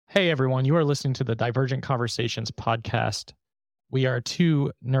Hey everyone, you are listening to the Divergent Conversations podcast. We are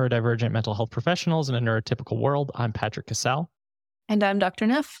two neurodivergent mental health professionals in a neurotypical world. I'm Patrick Cassell. And I'm Dr.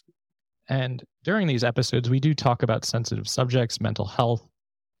 Neff. And during these episodes, we do talk about sensitive subjects, mental health,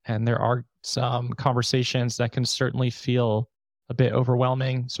 and there are some conversations that can certainly feel a bit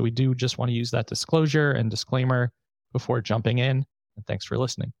overwhelming. So we do just want to use that disclosure and disclaimer before jumping in. And thanks for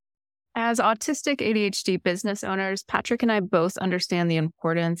listening. As autistic ADHD business owners, Patrick and I both understand the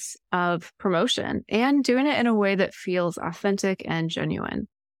importance of promotion and doing it in a way that feels authentic and genuine.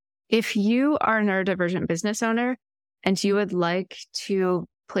 If you are a neurodivergent business owner and you would like to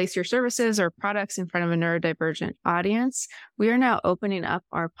place your services or products in front of a neurodivergent audience, we are now opening up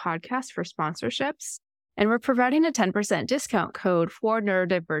our podcast for sponsorships, and we're providing a 10% discount code for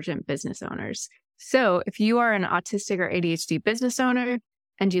neurodivergent business owners. So if you are an autistic or ADHD business owner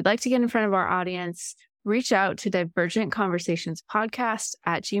and you'd like to get in front of our audience, reach out to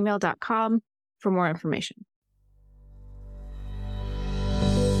divergentconversationspodcast@gmail.com for more information.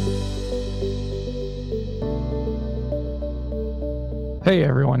 Hey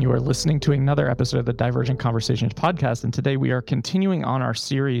everyone, you are listening to another episode of the Divergent Conversations podcast, and today we are continuing on our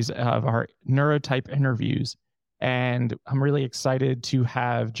series of our neurotype interviews. And I'm really excited to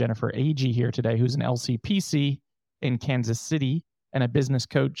have Jennifer Agee here today, who's an LCPC in Kansas City and a business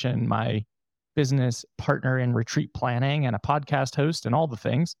coach and my business partner in retreat planning and a podcast host and all the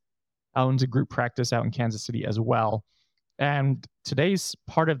things. Owns a group practice out in Kansas City as well. And today's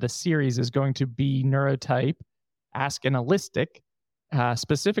part of the series is going to be Neurotype, Ask an Allistic,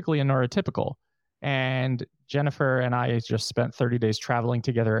 specifically a neurotypical. And Jennifer and I just spent 30 days traveling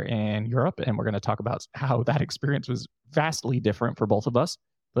together in Europe, and we're going to talk about how that experience was vastly different for both of us.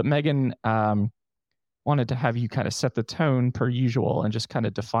 But Megan wanted to have you kind of set the tone per usual and just kind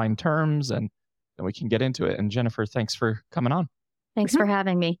of define terms, and then we can get into it. And Jennifer, thanks for coming on. Thanks for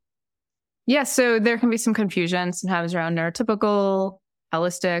having me. Yeah, so there can be some confusion sometimes around neurotypical,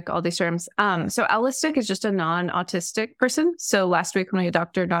 allistic, all these terms. So allistic is just a non-autistic person. So last week when we had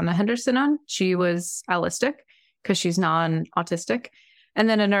Dr. Donna Henderson on, she was allistic because she's non-autistic. And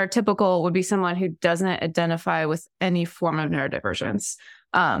then a neurotypical would be someone who doesn't identify with any form of neurodivergence.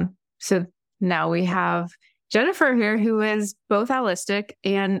 So now we have Jennifer here, who is both allistic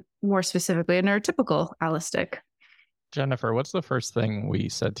and more specifically a neurotypical allistic. Jennifer, what's the first thing we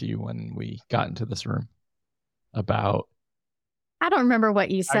said to you when we got into this room about? I don't remember what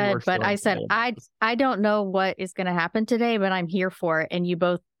you said, but I said, I don't know what is going to happen today, but I'm here for it. And you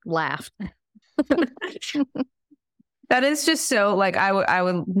both laughed. That is just so like, I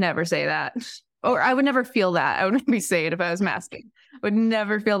would never say that, or I would never feel that. I would maybe say it if I was masking. I would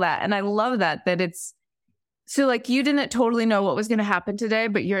never feel that. And I love that it's so like, you didn't totally know what was going to happen today,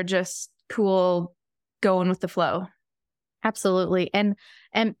 but you're just cool going with the flow. Absolutely. And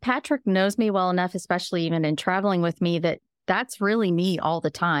Patrick knows me well enough, especially even in traveling with me, that's really me all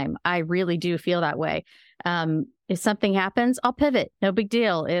the time. I really do feel that way. If something happens, I'll pivot. No big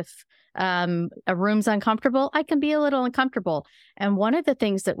deal. If a room's uncomfortable, I can be a little uncomfortable. And one of the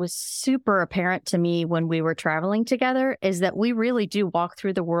things that was super apparent to me when we were traveling together is that we really do walk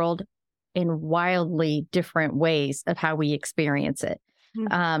through the world in wildly different ways of how we experience it.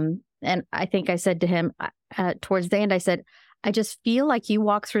 Mm-hmm. And I think I said to him towards the end, I said, I just feel like you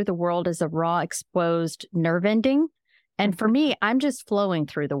walk through the world as a raw, exposed nerve ending. And for me, I'm just flowing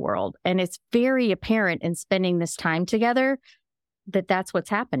through the world. And it's very apparent in spending this time together that that's what's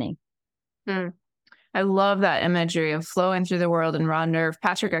happening. I love that imagery of flowing through the world and raw nerve.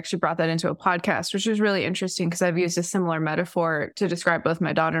 Patrick actually brought that into a podcast, which was really interesting because I've used a similar metaphor to describe both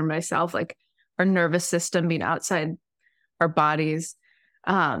my daughter and myself, like our nervous system being outside our bodies.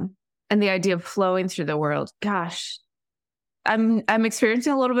 And the idea of flowing through the world. Gosh, I'm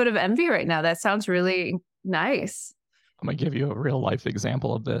experiencing a little bit of envy right now. That sounds really nice. I'm going to give you a real life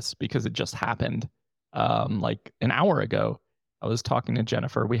example of this because it just happened like an hour ago. I was talking to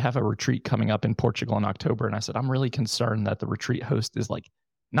Jennifer. We have a retreat coming up in Portugal in October. And I said, I'm really concerned that the retreat host is like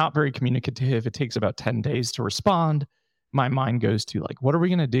not very communicative. It takes about 10 days to respond. My mind goes to like, what are we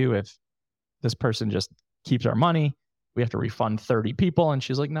going to do if this person just keeps our money? We have to refund 30 people. And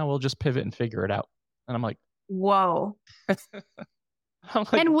she's like, no, we'll just pivot and figure it out. And I'm like, whoa. I'm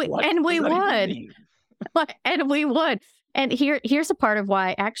like, and we would. And we would. And here's a part of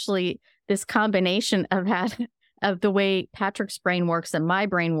why actually this combination of the way Patrick's brain works and my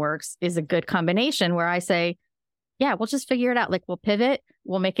brain works is a good combination where I say, yeah, we'll just figure it out. Like we'll pivot,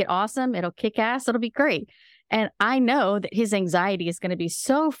 we'll make it awesome. It'll kick ass. It'll be great. And I know that his anxiety is going to be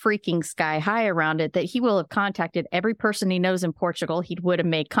so freaking sky high around it that he will have contacted every person he knows in Portugal. He would have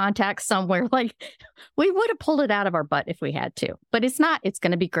made contact somewhere. Like, we would have pulled it out of our butt if we had to. But it's not. It's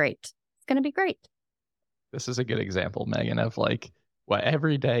going to be great. It's going to be great. This is a good example, Megan, of like what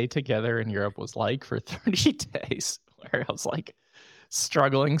every day together in Europe was like for 30 days, where I was like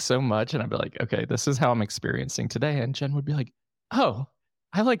struggling so much. And I'd be like, okay, this is how I'm experiencing today. And Jen would be like, oh,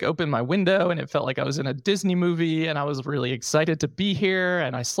 I like opened my window and it felt like I was in a Disney movie and I was really excited to be here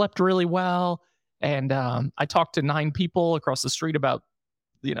and I slept really well. And I talked to 9 people across the street about,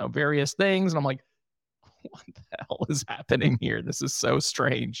 various things. And I'm like, what the hell is happening here? This is so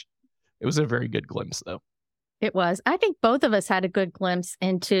strange. It was a very good glimpse, though. It was. I think both of us had a good glimpse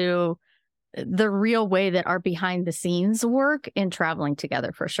into the real way that our behind the scenes work in traveling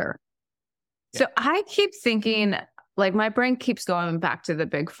together, for sure. So I keep thinking, like, my brain keeps going back to the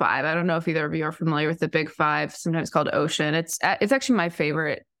Big Five. I don't know if either of you are familiar with the Big Five, sometimes called Ocean. It's actually my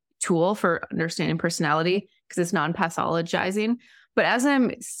favorite tool for understanding personality because it's non-pathologizing. But as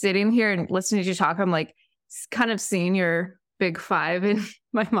I'm sitting here and listening to you talk, I'm like kind of seeing your Big Five in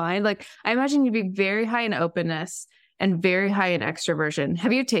my mind. Like, I imagine you'd be very high in openness and very high in extroversion.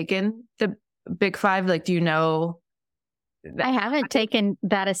 Have you taken the Big Five? Like, do you know? I haven't taken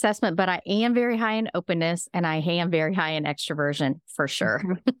that assessment, but I am very high in openness and I am very high in extroversion for sure.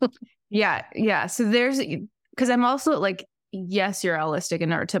 Yeah. So because I'm also like, yes, you're allistic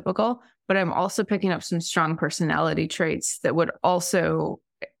and neurotypical, but I'm also picking up some strong personality traits that would also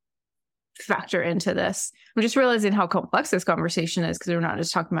factor into this. I'm just realizing how complex this conversation is because we're not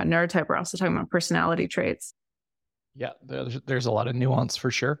just talking about neurotype, we're also talking about personality traits. Yeah, there's a lot of nuance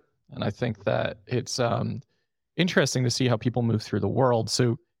for sure. And I think that it's interesting to see how people move through the world.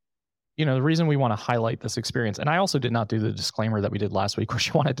 So, the reason we want to highlight this experience, and I also did not do the disclaimer that we did last week, which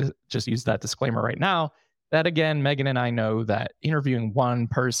I wanted to just use that disclaimer right now, that again, Megan and I know that interviewing one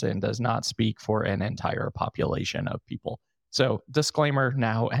person does not speak for an entire population of people. So disclaimer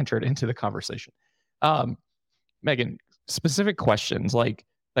now entered into the conversation. Megan, specific questions like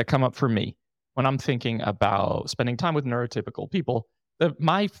that come up for me when I'm thinking about spending time with neurotypical people.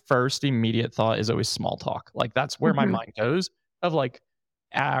 My first immediate thought is always small talk. Like, that's where my mind goes, of like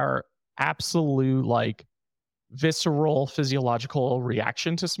our absolute like visceral physiological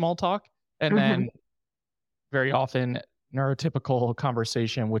reaction to small talk. And then very often neurotypical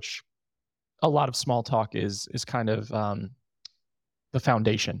conversation, which a lot of small talk is kind of the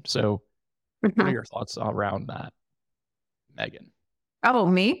foundation. So what are your thoughts around that, Megan? Oh,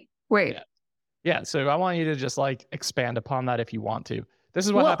 me? Wait. Yeah. So I want you to just like expand upon that if you want to. This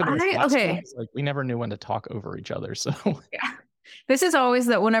is what happened with last time. Like, we never knew when to talk over each other. So this is always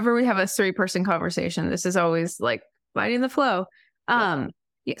that whenever we have a 3-person conversation, this is always like fighting the flow. So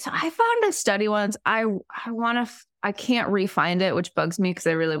I found a study once. I can't re-find it, which bugs me because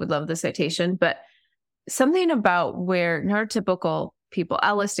I really would love the citation, but something about where neurotypical people,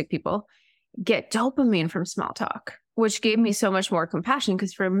 allistic people, get dopamine from small talk, which gave me so much more compassion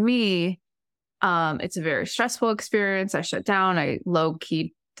because for me, it's a very stressful experience. I shut down. I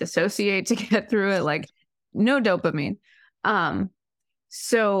low-key dissociate to get through it. Like, no dopamine. I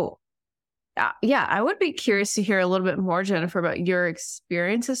would be curious to hear a little bit more, Jennifer, about your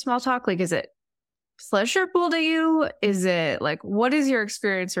experience of small talk. Like, is it pleasurable to you? Is it like, what is your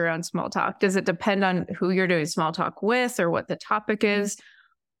experience around small talk? Does it depend on who you're doing small talk with or what the topic is?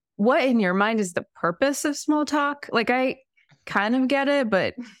 What in your mind is the purpose of small talk? Like, I kind of get it,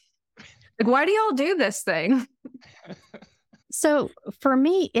 but like, why do y'all do this thing? So for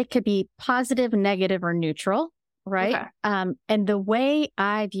me, it could be positive, negative, or neutral, right? Okay. And the way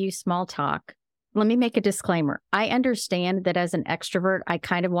I view small talk, let me make a disclaimer. I understand that as an extrovert, I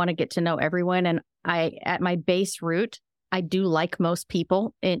kind of want to get to know everyone. And at my base root, I do like most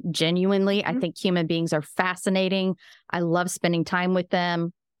people. Genuinely, I think human beings are fascinating. I love spending time with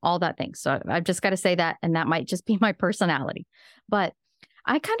them, all that thing. So I've just got to say that, and that might just be my personality. But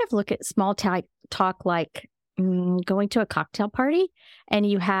I kind of look at small talk like going to a cocktail party and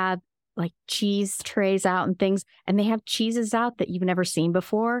you have like cheese trays out and things, and they have cheeses out that you've never seen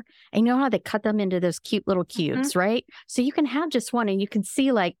before. And you know how they cut them into those cute little cubes, right? So you can have just one and you can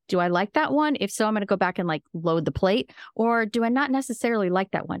see like, do I like that one? If so, I'm going to go back and like load the plate, or do I not necessarily like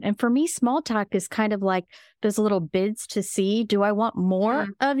that one? And for me, small talk is kind of like those little bids to see, do I want more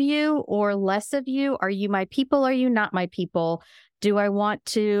of you or less of you? Are you my people? Are you not my people? Do I want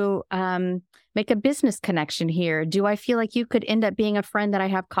to make a business connection here? Do I feel like you could end up being a friend that I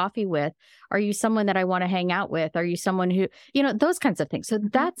have coffee with? Are you someone that I want to hang out with? Are you someone who, those kinds of things. So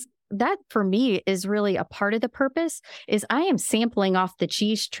that's that for me is really a part of the purpose is I am sampling off the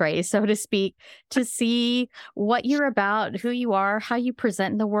cheese tray, so to speak, to see what you're about, who you are, how you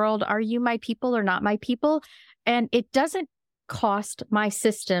present in the world. Are you my people or not my people? And it doesn't cost my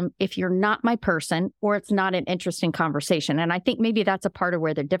system if you're not my person or it's not an interesting conversation. And I think maybe that's a part of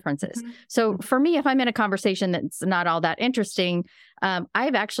where the difference is. So for me, if I'm in a conversation that's not all that interesting,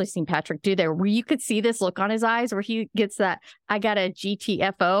 I've actually seen Patrick do there where you could see this look on his eyes where he gets that, I got a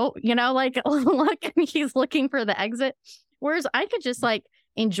GTFO, like look, and he's looking for the exit. Whereas I could just like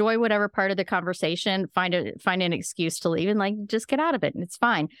enjoy whatever part of the conversation, find an excuse to leave and like just get out of it and it's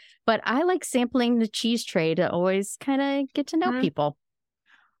fine. But I like sampling the cheese tray to always kind of get to know people.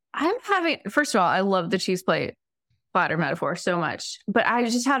 First of all, I love the cheese plate platter metaphor so much, but I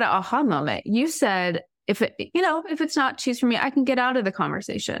just had an aha moment. You said, if it's not cheese for me, I can get out of the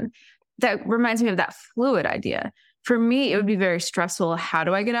conversation. That reminds me of that fluid idea. For me, it would be very stressful. How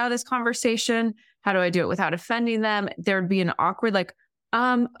do I get out of this conversation? How do I do it without offending them? There would be an awkward,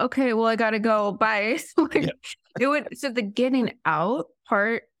 okay, well, I got to go. Bye. So the getting out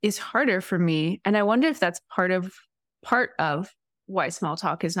part is harder for me. And I wonder if that's part of why small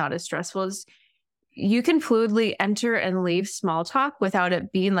talk is not as stressful. Is you can fluidly enter and leave small talk without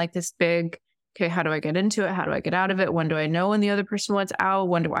it being like this big, okay, how do I get into it? How do I get out of it? When do I know when the other person wants out?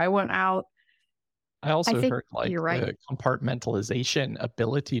 When do I want out? I also heard you're right. the compartmentalization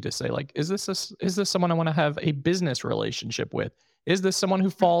ability to say is this someone I want to have a business relationship with? Is this someone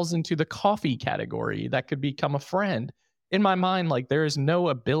who falls into the coffee category that could become a friend? In my mind, there is no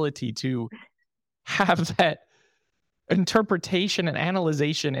ability to have that interpretation and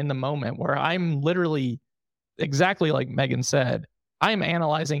analyzation in the moment where I'm literally, exactly like Megan said, I'm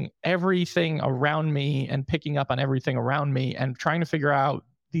analyzing everything around me and picking up on everything around me and trying to figure out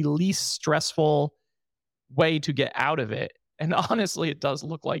the least stressful way to get out of it. And honestly, it does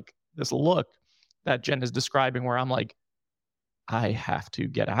look like this look that Jen is describing where I'm like, I have to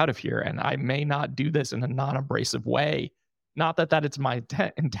get out of here. And I may not do this in a non-abrasive way. Not that it's my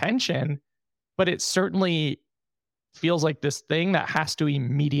intention, but it certainly feels like this thing that has to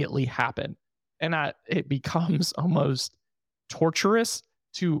immediately happen. And it becomes almost torturous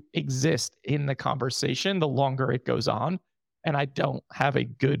to exist in the conversation the longer it goes on. And I don't have a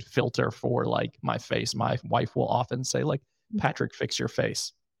good filter for my face. My wife will often say Patrick, fix your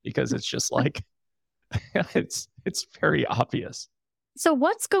face, because it's just it's very obvious. So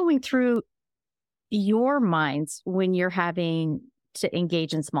what's going through your minds when you're having to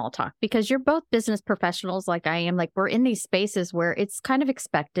engage in small talk? Because you're both business professionals like I am. We're in these spaces where it's kind of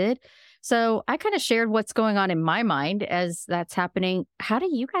expected. So I kind of shared what's going on in my mind as that's happening. How do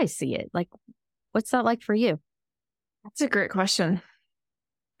you guys see it? What's that like for you? That's a great question.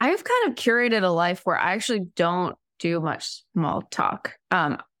 I've kind of curated a life where I actually don't do much small talk.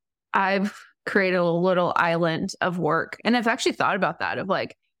 I've created a little island of work. And I've actually thought about that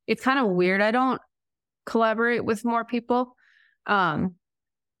it's kind of weird. I don't collaborate with more people.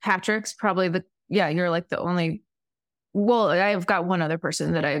 Patrick's probably you're the only, I've got one other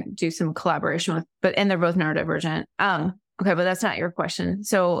person that I do some collaboration with, and they're both neurodivergent. Okay, but that's not your question.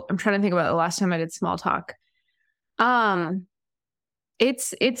 So I'm trying to think about the last time I did small talk.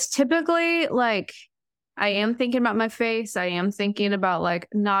 It's typically I am thinking about my face. I am thinking about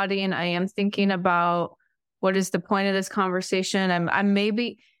nodding. I am thinking about what is the point of this conversation. I'm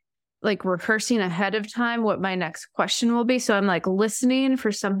maybe rehearsing ahead of time what my next question will be. So I'm listening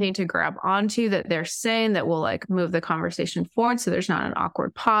for something to grab onto that they're saying that will move the conversation forward. So there's not an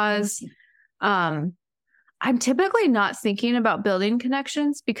awkward pause. I'm typically not thinking about building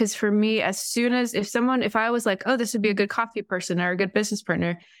connections because for me, if I was oh, this would be a good coffee person or a good business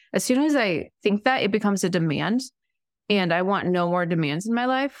partner, as soon as I think that, it becomes a demand and I want no more demands in my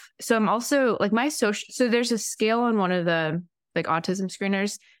life. So I'm also so there's a scale on one of the autism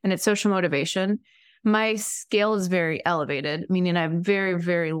screeners and it's social motivation. My scale is very elevated, meaning I have very,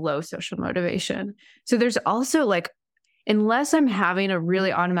 very low social motivation. So there's also unless I'm having a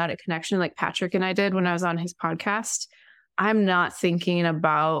really automatic connection like Patrick and I did when I was on his podcast, I'm not thinking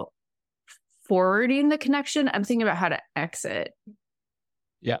about forwarding the connection. I'm thinking about how to exit.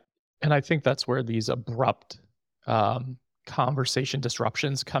 Yeah. And I think that's where these abrupt conversation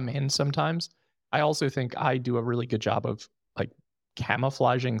disruptions come in sometimes. I also think I do a really good job of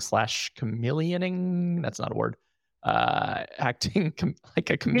camouflaging / chameleoning. That's not a word. Acting like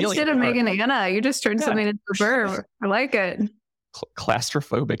a chameleon. Instead of Megan Anna, you just turned something into a verb. I like it.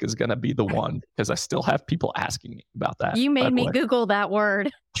 Claustrophobic is going to be the one because I still have people asking me about that. You made me Google that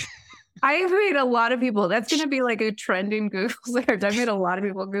word. I've made a lot of people. That's going to be a trending Google search. I've made a lot of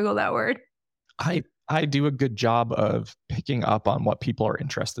people Google that word. I I do a good job of picking up on what people are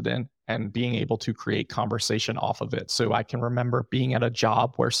interested in and being able to create conversation off of it. So I can remember being at a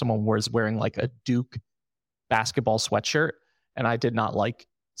job where someone was wearing like a Duke basketball sweatshirt, and I did not like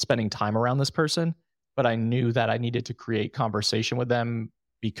spending time around this person, but I knew that I needed to create conversation with them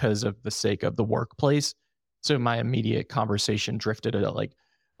because of the sake of the workplace. So my immediate conversation drifted at like,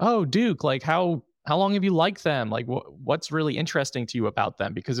 "Oh, Duke, like how long have you liked them? Like what's really interesting to you about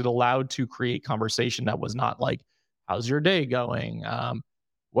them?" Because it allowed to create conversation that was not like, "How's your day going?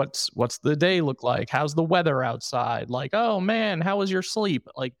 What's the day look like? How's the weather outside? Like, oh man, how was your sleep?"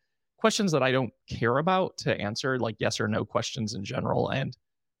 Like questions that I don't care about to answer, like yes or no questions in general. And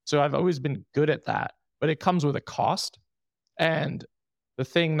so I've always been good at that, but it comes with a cost. And the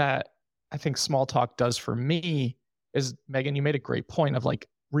thing that I think small talk does for me is, Megan, you made a great point of like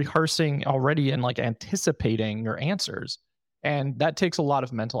rehearsing already and like anticipating your answers. And that takes a lot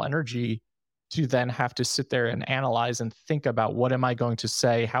of mental energy to then have to sit there and analyze and think about, what am I going to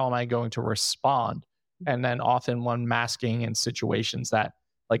say? How am I going to respond? And then often when masking in situations that,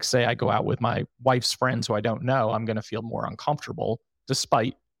 like say I go out with my wife's friends who I don't know, I'm going to feel more uncomfortable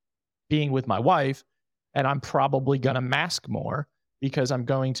despite being with my wife. And I'm probably going to mask more because I'm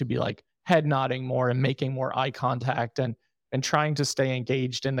going to be like head nodding more and making more eye contact and trying to stay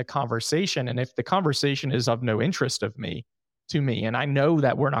engaged in the conversation. And if the conversation is of no interest to me, and I know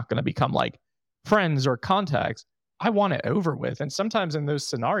that we're not going to become like friends or contacts, I want it over with. And sometimes in those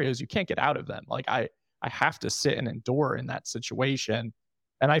scenarios, you can't get out of them. Like I have to sit and endure in that situation.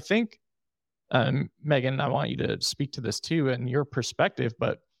 And I think, Megan, I want you to speak to this too and your perspective,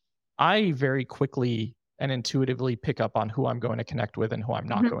 but I very quickly and intuitively pick up on who I'm going to connect with and who I'm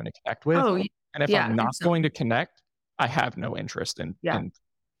not going to connect with. Oh, and if I'm not going to connect, I have no interest in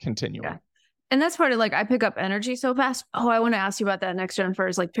continuing. Yeah. And that's part of like, I pick up energy so fast. Oh, I want to ask you about that next, Jennifer,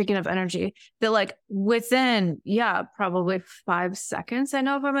 is like picking up energy that like within, probably 5 seconds, I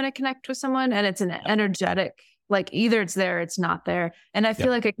know if I'm going to connect with someone, and it's an energetic, like either it's there, it's not there. And I feel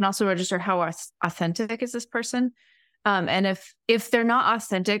like I can also register how authentic is this person. And if they're not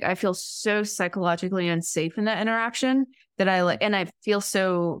authentic, I feel so psychologically unsafe in that interaction that I feel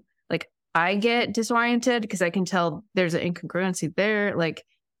so like I get disoriented because I can tell there's an incongruency there. Like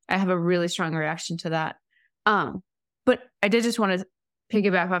I have a really strong reaction to that. But I did just want to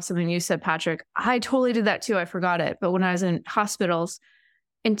piggyback off something you said, Patrick. I totally did that too. I forgot it. But when I was in hospitals,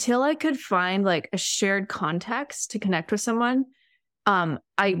 until I could find like a shared context to connect with someone,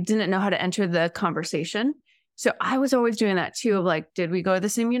 I didn't know how to enter the conversation. So I was always doing that too, of like, did we go to the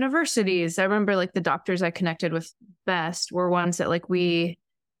same universities? I remember like the doctors I connected with best were ones that like we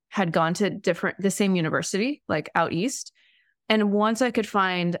had gone to the same university, like out east. And once I could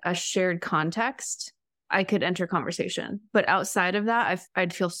find a shared context, I could enter conversation. But outside of that,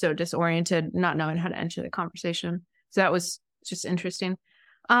 I'd feel so disoriented, not knowing how to enter the conversation. So that was just interesting.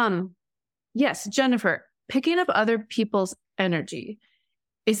 Yes, Jennifer, picking up other people's energy.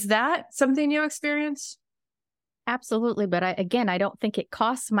 Is that something you experience? Absolutely. But I don't think it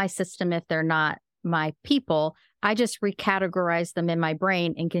costs my system if they're not my people. I just recategorize them in my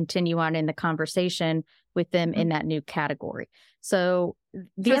brain and continue on in the conversation with them in that new category. So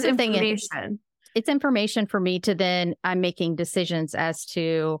the other thing is, it's information for me to then I'm making decisions as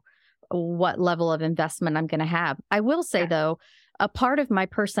to what level of investment I'm going to have. I will say though, a part of my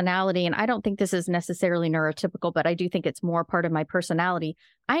personality, and I don't think this is necessarily neurotypical, but I do think it's more part of my personality.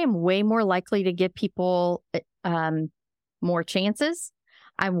 I am way more likely to give people more chances.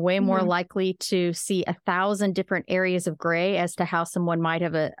 I'm way more likely to see 1,000 different areas of gray as to how someone might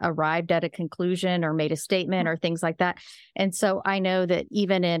have arrived at a conclusion or made a statement or things like that. And so I know that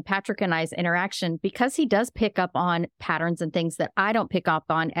even in Patrick and I's interaction, because he does pick up on patterns and things that I don't pick up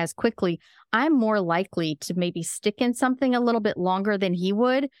on as quickly, I'm more likely to maybe stick in something a little bit longer than he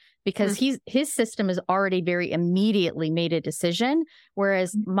would, because his system has already very immediately made a decision,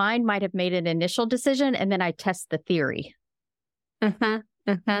 whereas mine might have made an initial decision and then I test the theory.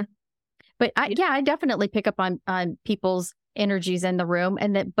 But I definitely pick up on people's energies in the room,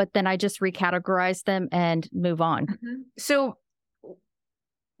 but then I just recategorize them and move on. So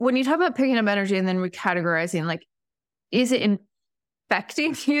when you talk about picking up energy and then recategorizing, like, is it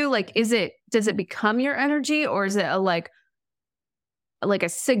infecting you? Like, does it become your energy, or is it like a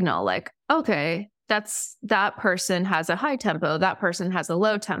signal? Like, okay, that person has a high tempo, that person has a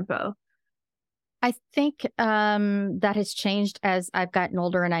low tempo. I think that has changed as I've gotten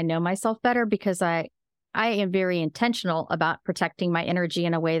older and I know myself better, because I am very intentional about protecting my energy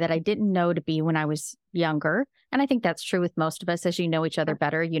in a way that I didn't know to be when I was younger. And I think that's true with most of us. As you know each other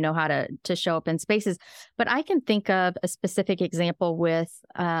better, you know how to show up in spaces. But I can think of a specific example with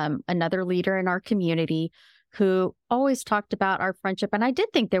another leader in our community who always talked about our friendship. And I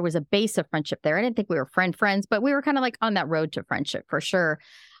did think there was a base of friendship there. I didn't think we were friends, but we were kind of like on that road to friendship for sure.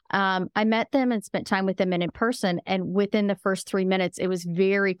 I met them and spent time with them in person. And within the first 3 minutes, it was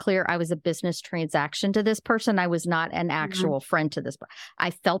very clear I was a business transaction to this person. I was not an actual friend to this person.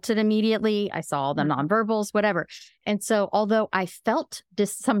 I felt it immediately. I saw all the nonverbals, whatever. And so although I felt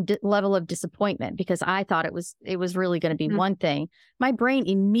some level of disappointment because I thought it was really going to be one thing, my brain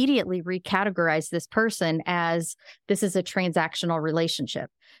immediately recategorized this person as this is a transactional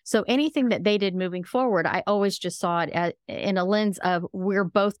relationship. So anything that they did moving forward, I always just saw it in a lens of we're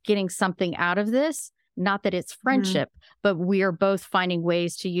both getting something out of this, not that it's friendship, but we are both finding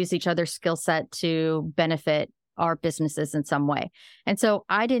ways to use each other's skill set to benefit our businesses in some way. And so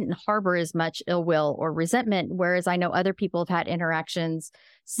I didn't harbor as much ill will or resentment, whereas I know other people have had interactions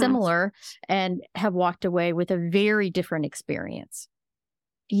similar and have walked away with a very different experience.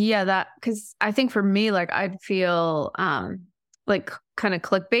 Yeah, because I think for me, like I'd feel like kind of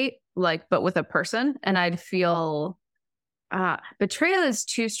clickbait, like, but with a person. And I'd feel betrayal is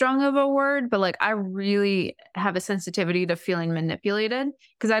too strong of a word, but like I really have a sensitivity to feeling manipulated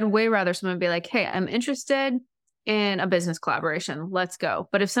because I'd way rather someone be like, hey, I'm interested in a business collaboration. Let's go.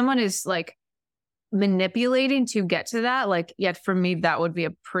 But if someone is like manipulating to get to that, like, yeah, for me, that would be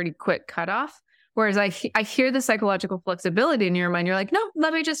a pretty quick cutoff. Whereas I hear the psychological flexibility in your mind. You're like, no,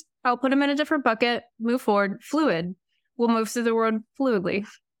 I'll put them in a different bucket, move forward, fluid. We'll move through the world fluidly.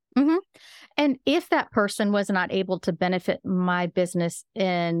 And if that person was not able to benefit my business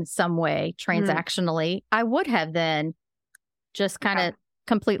in some way transactionally, I would have then just kind of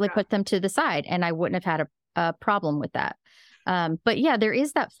completely put them to the side and I wouldn't have had a problem with that. But yeah, there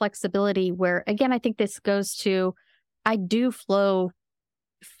is that flexibility where, again, I think this goes to, I do flow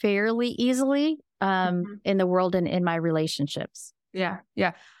fairly easily in the world and in my relationships. Yeah.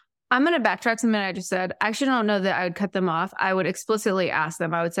 I'm going to backtrack something I just said. I actually don't know that I would cut them off. I would explicitly ask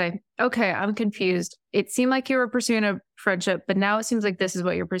them. I would say, okay, I'm confused. It seemed like you were pursuing a friendship, but now it seems like this is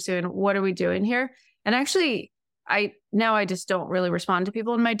what you're pursuing. What are we doing here? And actually, I just don't really respond to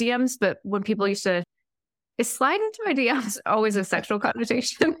people in my DMs. But when people used to, is slide into my DMs always a sexual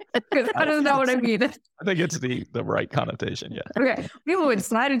connotation? Because I don't know what I mean. I think it's the right connotation. Yeah. Okay. People would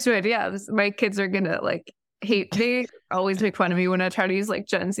slide into it. Yeah. My kids are going to like, they always make fun of me when I try to use like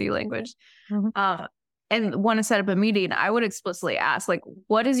Gen Z language. And want to set up a meeting, I would explicitly ask, like,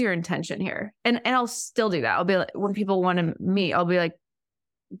 what is your intention here? And I'll still do that. I'll be like, when people want to meet, I'll be like,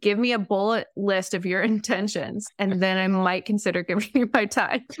 give me a bullet list of your intentions. And then I might consider giving you my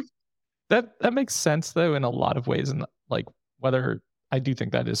time. That makes sense though, in a lot of ways. And like, whether I do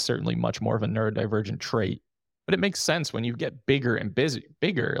think that is certainly much more of a neurodivergent trait. But it makes sense when you get bigger and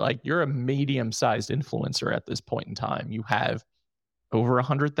bigger, like you're a medium-sized influencer at this point in time. You have over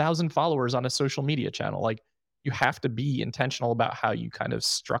 100,000 followers on a social media channel. Like you have to be intentional about how you kind of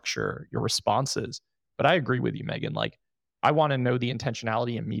structure your responses. But I agree with you, Megan. Like I want to know the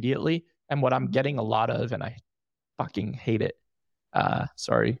intentionality immediately. And what I'm getting a lot of, and I fucking hate it.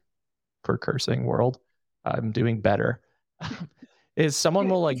 Sorry for cursing, world. I'm doing better. Is someone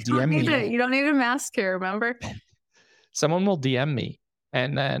will like DM me. You don't need a mask here, remember? Someone will DM me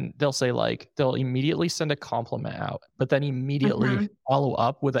and then they'll say like, they'll immediately send a compliment out, but then immediately follow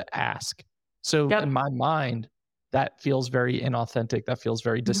up with an ask. So in my mind, that feels very inauthentic. That feels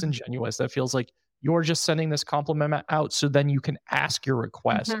very disingenuous. That feels like you're just sending this compliment out so then you can ask your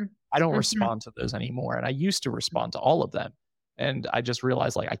request. I don't respond to those anymore. And I used to respond to all of them. And I just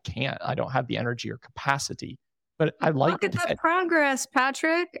realized like, I don't have the energy or capacity. But I like look at that progress,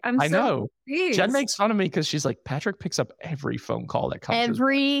 Patrick. I know. Jen makes fun of me because she's like, Patrick picks up every phone call that comes.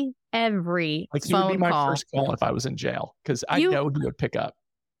 Every like he would be my first call if I was in jail because I know he would pick up.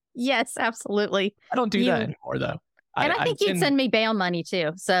 Yes, absolutely. I don't do that anymore though. And I think you'd send me bail money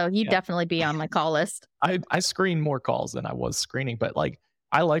too, so you'd definitely be on my call list. I screen more calls than I was screening, but like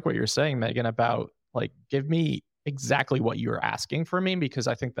I like what you're saying, Megan, about like give me exactly what you're asking for me because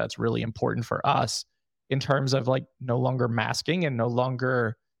I think that's really important for us. In terms of like no longer masking and no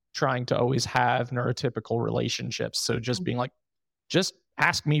longer trying to always have neurotypical relationships. So just being like, just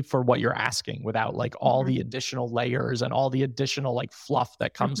ask me for what you're asking without like all the additional layers and all the additional like fluff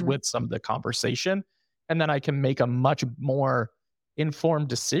that comes with some of the conversation. And then I can make a much more informed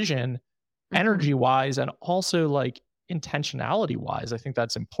decision energy wise and also like intentionality wise. I think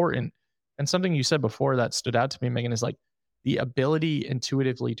that's important. And something you said before that stood out to me, Megan, is like the ability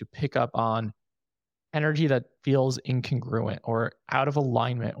intuitively to pick up on energy that feels incongruent or out of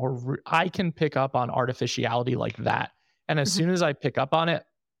alignment, or I can pick up on artificiality like that. And as soon as I pick up on it,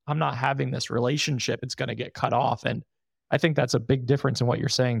 I'm not having this relationship. It's going to get cut off. And I think that's a big difference in what you're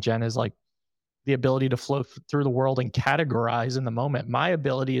saying, Jen, is like the ability to flow through the world and categorize in the moment. My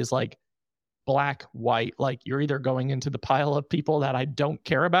ability is like black, white, like you're either going into the pile of people that I don't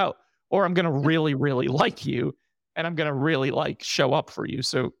care about, or I'm going to really, really like you. And I'm going to really like show up for you.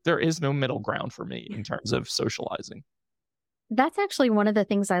 So there is no middle ground for me in terms of socializing. That's actually one of the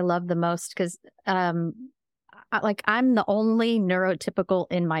things I love the most because I'm the only neurotypical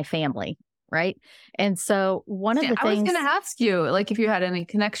in my family, right? And so one of the things I was going to ask you, like, if you had any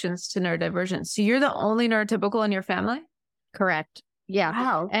connections to neurodivergent. So you're the only neurotypical in your family? Correct. Yeah.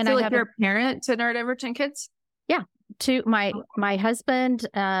 Wow. And so I like have you're a parent to neurodivergent kids? Yeah. My husband,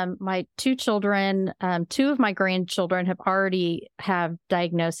 my two children, two of my grandchildren have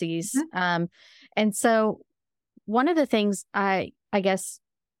diagnoses. And so one of the things I guess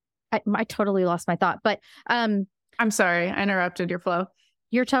I totally lost my thought, but I'm sorry, I interrupted your flow.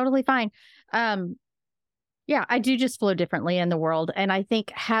 You're totally fine. Yeah, I do just flow differently in the world. And I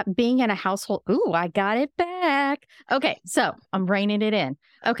think being in a household, ooh, I got it back. Okay, so I'm reining it in.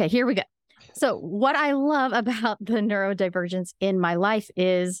 Okay, here we go. So what I love about the neurodivergence in my life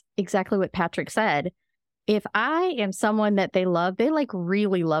is exactly what Patrick said. If I am someone that they love, they like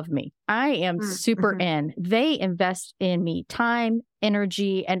really love me. I am super in. They invest in me time,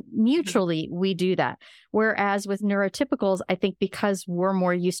 energy, and mutually we do that. Whereas with neurotypicals, I think because we're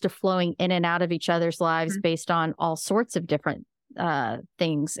more used to flowing in and out of each other's lives based on all sorts of different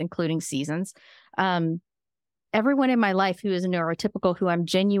things, including seasons. Everyone in my life who is a neurotypical, who I'm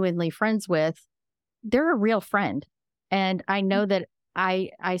genuinely friends with, they're a real friend. And I know that I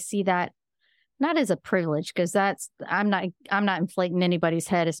see that not as a privilege, because I'm not inflating anybody's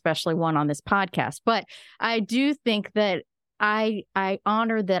head, especially one on this podcast. But I do think that I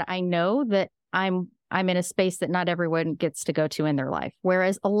honor that I know that I'm in a space that not everyone gets to go to in their life.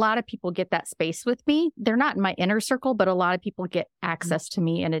 Whereas a lot of people get that space with me. They're not in my inner circle, but a lot of people get access to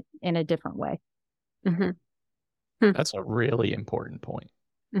me in a different way. That's a really important point.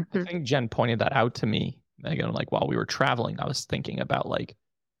 I think Jen pointed that out to me, Megan, like while we were traveling. I was thinking about like,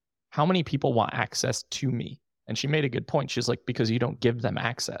 how many people want access to me? And she made a good point. She's like, because you don't give them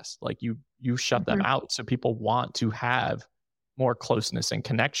access. Like you shut them out. So people want to have more closeness and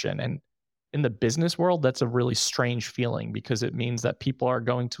connection. And in the business world, that's a really strange feeling, because it means that people are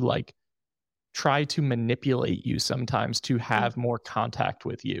going to like try to manipulate you sometimes to have more contact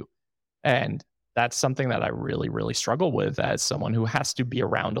with you. And that's something that I really, really struggle with as someone who has to be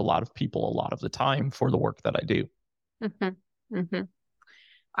around a lot of people a lot of the time for the work that I do.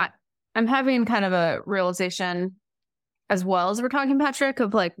 I'm having kind of a realization as well as we're talking, Patrick,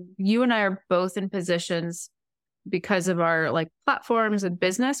 of like, you and I are both in positions because of our like platforms and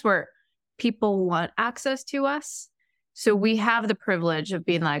business where people want access to us. So we have the privilege of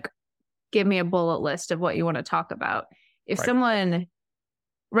being like, give me a bullet list of what you want to talk about. If someone,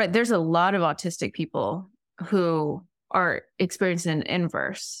 there's a lot of autistic people who are experiencing an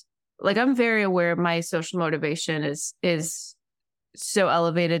inverse. Like, I'm very aware my social motivation is so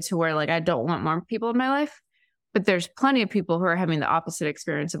elevated to where like I don't want more people in my life, but there's plenty of people who are having the opposite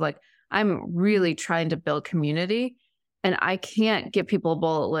experience of like, I'm really trying to build community and I can't give people a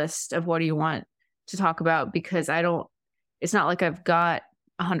bullet list of what do you want to talk about, because it's not like I've got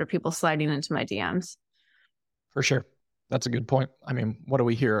 100 people sliding into my DMs. For sure. That's a good point. I mean, what do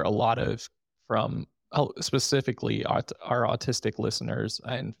we hear a lot of from specifically our autistic listeners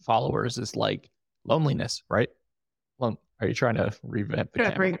and followers is like loneliness, right? Are you trying to revamp the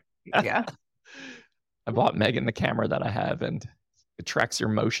camera? Yeah. I bought Megan the camera that I have, and it tracks your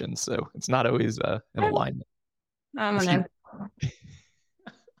motions, so it's not always in alignment. But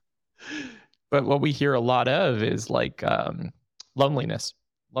what we hear a lot of is like loneliness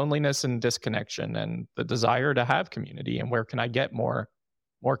and disconnection, and the desire to have community. And where can I get more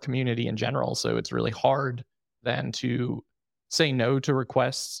community in general? So it's really hard then to say no to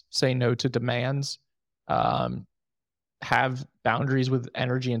requests, say no to demands. Have boundaries with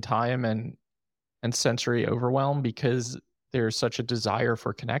energy and time and sensory overwhelm, because there's such a desire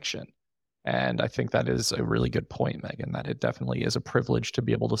for connection. And I think that is a really good point, Megan, that it definitely is a privilege to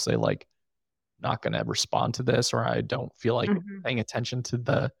be able to say like, not going to respond to this, or I don't feel like paying attention to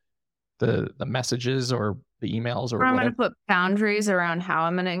the messages or the emails, or I'm going to put boundaries around how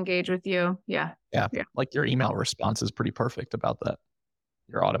I'm going to engage with you. Yeah. Like your email response is pretty perfect about that.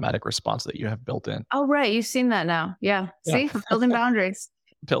 Your automatic response that you have built in. Oh, right. You've seen that now. Yeah. See, building boundaries.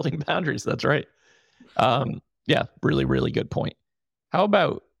 Building boundaries. That's right. Yeah. Really, really good point. How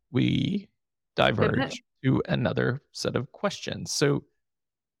about we diverge to another set of questions. So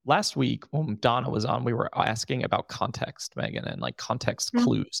last week when Donna was on, we were asking about context, Megan, and like context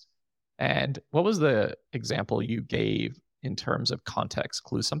clues. And what was the example you gave in terms of context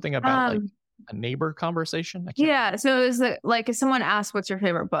clues? Something about like a neighbor conversation? Yeah. So it was like if someone asked, what's your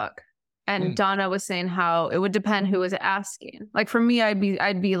favorite book? And Donna was saying how it would depend who was asking. Like for me, I'd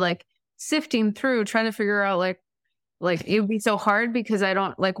be like sifting through, trying to figure out like it would be so hard because I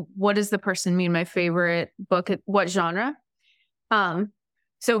don't like, what does the person mean? My favorite book, what genre?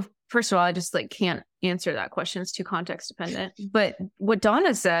 So first of all, I just like can't answer that question. It's too context dependent. But what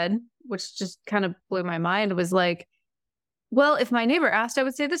Donna said, which just kind of blew my mind, was like, well, if my neighbor asked, I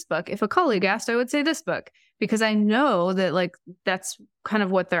would say this book. If a colleague asked, I would say this book, because I know that like that's kind of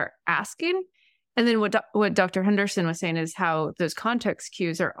what they're asking. And then what Dr. Henderson was saying is how those context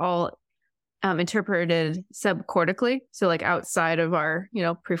cues are all interpreted subcortically. So like outside of our,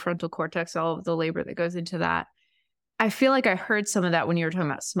 prefrontal cortex, all of the labor that goes into that. I feel like I heard some of that when you were talking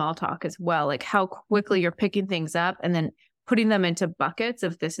about small talk as well, like how quickly you're picking things up and then putting them into buckets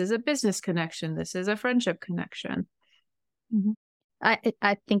of this is a business connection, this is a friendship connection. Mm-hmm.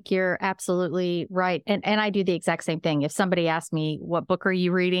 I think you're absolutely right. And I do the exact same thing. If somebody asks me, what book are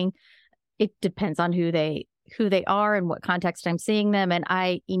you reading? It depends on who they are and what context I'm seeing them. And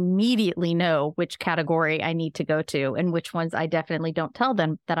I immediately know which category I need to go to and which ones I definitely don't tell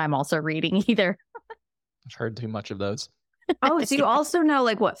them that I'm also reading either. I've heard too much of those. Oh, so you also know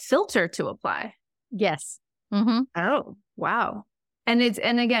like what filter to apply. Yes. Mm-hmm. Oh, wow. And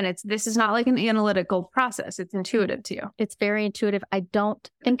this is not like an analytical process. It's intuitive to you. It's very intuitive. I don't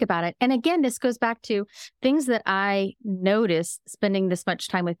think about it. And again, this goes back to things that I notice spending this much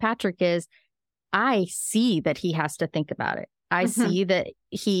time with Patrick is I see that he has to think about it. I see that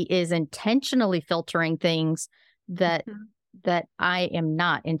he is intentionally filtering things that I am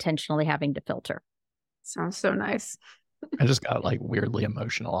not intentionally having to filter. Sounds so nice. I just got like weirdly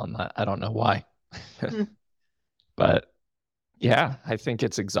emotional on that. I don't know why. But yeah, I think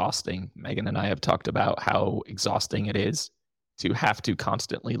it's exhausting. Megan and I have talked about how exhausting it is to have to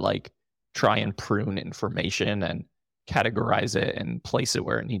constantly like try and prune information and categorize it and place it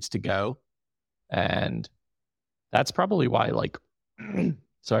where it needs to go. And that's probably why like,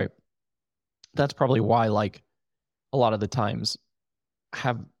 that's probably why like a lot of the times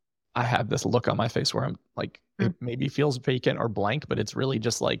I have this look on my face where I'm like, it maybe feels vacant or blank, but it's really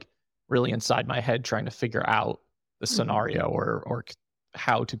just like really inside my head trying to figure out the scenario or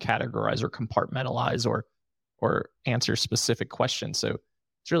how to categorize or compartmentalize or answer specific questions. So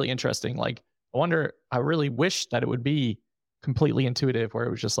it's really interesting. Like, I really wish that it would be completely intuitive where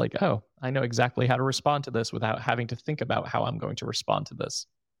it was just like, oh, I know exactly how to respond to this without having to think about how I'm going to respond to this.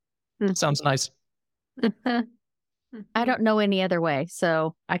 Sounds nice. I don't know any other way.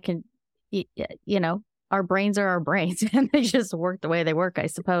 So I can, our brains are our brains and they just work the way they work, I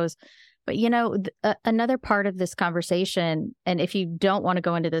suppose. But, another part of this conversation, and if you don't want to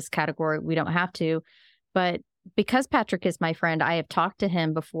go into this category, we don't have to, but because Patrick is my friend, I have talked to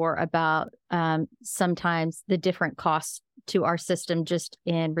him before about sometimes the different costs to our system just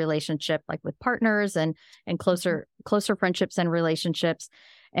in relationship, like with partners and closer friendships and relationships.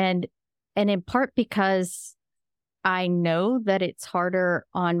 And in part because I know that it's harder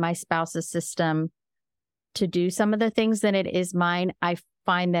on my spouse's system to do some of the things than it is mine. I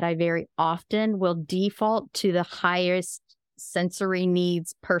find that I very often will default to the highest sensory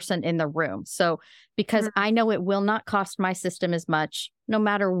needs person in the room. So because I know it will not cost my system as much, no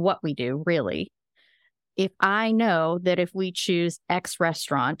matter what we do, really. If I know that if we choose X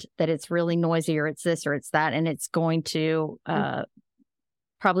restaurant, that it's really noisy or it's this or it's that, and it's going to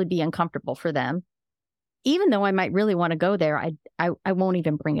probably be uncomfortable for them, even though I might really want to go there, I won't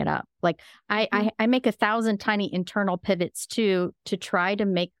even bring it up. Like I make 1,000 tiny internal pivots to try to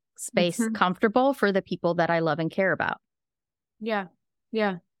make space comfortable for the people that I love and care about. Yeah.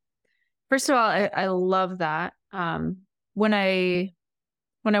 Yeah. First of all, I love that. When I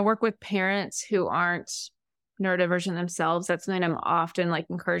work with parents who aren't neurodivergent themselves, that's something I'm often like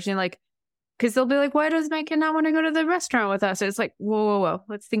encouraging, like, because they'll be like, why does my kid not want to go to the restaurant with us? It's like, whoa.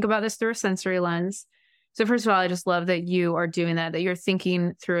 Let's think about this through a sensory lens. So first of all, I just love that you are doing that you're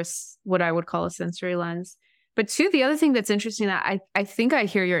thinking through what I would call a sensory lens. But two, the other thing that's interesting that I think I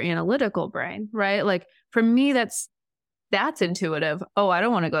hear your analytical brain, right? Like for me, that's intuitive. Oh, I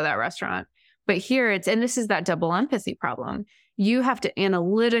don't want to go to that restaurant. But here and this is that double empathy problem. You have to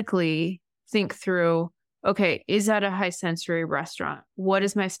analytically think through, okay, is that a high sensory restaurant? What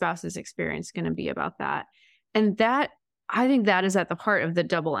is my spouse's experience going to be about that? And I think that is at the heart of the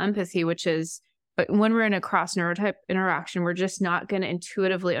double empathy, which is, but when we're in a cross neurotype interaction, we're just not going to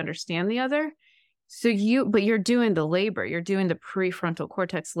intuitively understand the other. But you're doing the labor, you're doing the prefrontal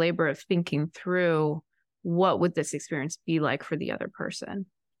cortex labor of thinking through what would this experience be like for the other person.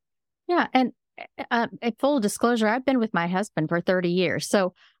 Yeah. And full disclosure, I've been with my husband for 30 years.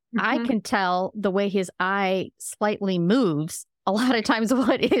 So I can tell the way his eye slightly moves a lot of times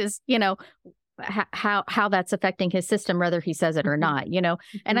what is, how that's affecting his system, whether he says it or not,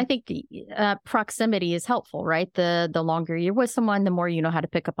 And I think proximity is helpful, right? The longer you're with someone, the more you know how to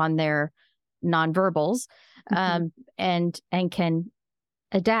pick up on their nonverbals, and can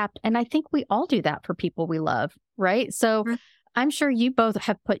adapt. And I think we all do that for people we love, right? So I'm sure you both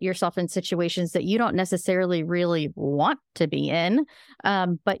have put yourself in situations that you don't necessarily really want to be in,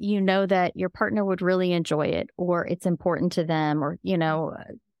 but you know that your partner would really enjoy it, or it's important to them, or,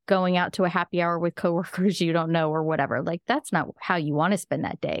 going out to a happy hour with coworkers you don't know or whatever. Like, that's not how you want to spend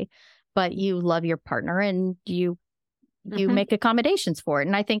that day, but you love your partner and you make accommodations for it.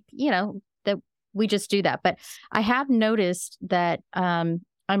 And I think, that we just do that. But I have noticed that I'm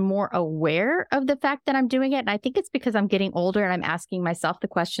more aware of the fact that I'm doing it. And I think it's because I'm getting older and I'm asking myself the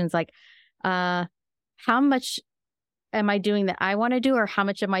questions like, how much am I doing that I want to do, or how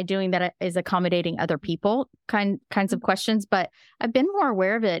much am I doing that is accommodating other people kinds of questions. But I've been more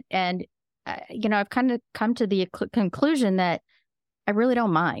aware of it. And, I've kind of come to the conclusion that I really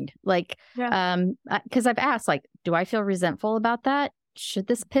don't mind. Like, because I've asked, like, do I feel resentful about that? Should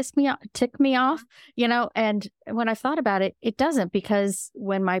this tick me off? And when I thought about it, it doesn't, because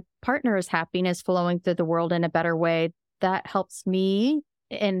when my partner's happiness flowing through the world in a better way, that helps me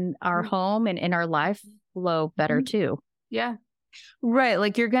in our home and in our life flow better too. Yeah. Right.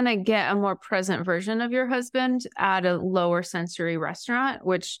 Like, you're going to get a more present version of your husband at a lower sensory restaurant,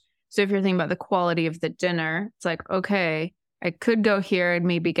 so if you're thinking about the quality of the dinner, it's like, okay, I could go here and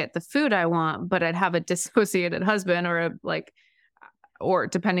maybe get the food I want, but I'd have a dissociated husband, or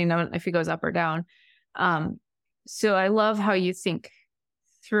depending on if he goes up or down. So I love how you think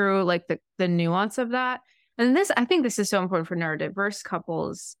through like the nuance of that. And I think this is so important for neurodiverse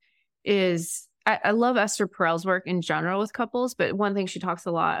couples is I love Esther Perel's work in general with couples, but one thing she talks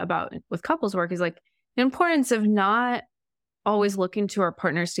a lot about with couples work is like the importance of not always looking to our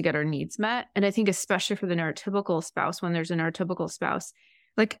partners to get our needs met. And I think especially for the neurotypical spouse, when there's a neurotypical spouse,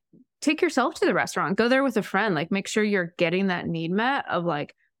 like, take yourself to the restaurant, go there with a friend, like, make sure you're getting that need met of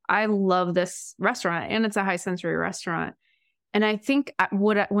like, I love this restaurant and it's a high sensory restaurant. And I think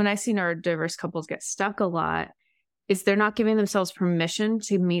when I see neurodiverse couples get stuck a lot is they're not giving themselves permission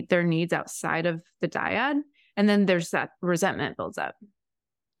to meet their needs outside of the dyad. And then there's that resentment builds up.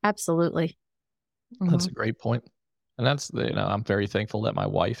 Absolutely. That's a great point. And that's I'm very thankful that my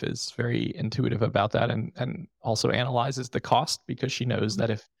wife is very intuitive about that and also analyzes the cost, because she knows that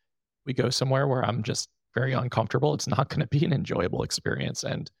if we go somewhere where I'm just very uncomfortable, it's not going to be an enjoyable experience,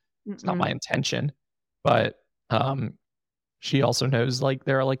 and it's not my intention. But she also knows like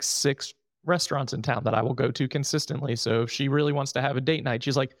there are like 6 restaurants in town that I will go to consistently. So if she really wants to have a date night,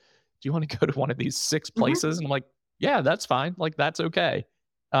 she's like, do you want to go to one of these 6 places? And I'm like, yeah, that's fine. Like, that's okay.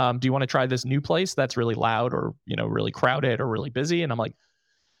 Do you want to try this new place that's really loud or, really crowded or really busy? And I'm like,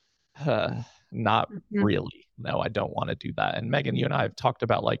 not really. No, I don't want to do that. And Megan, you and I have talked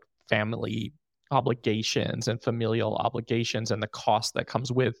about like family obligations and familial obligations and the cost that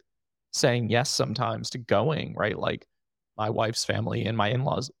comes with saying yes sometimes to going, right? Like, my wife's family and my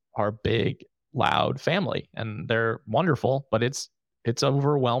in-laws are a big, loud family, and they're wonderful, but it's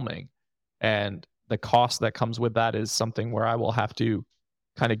overwhelming. And the cost that comes with that is something where I will have to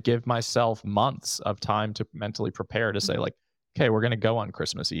kind of give myself months of time to mentally prepare to say like, okay, we're going to go on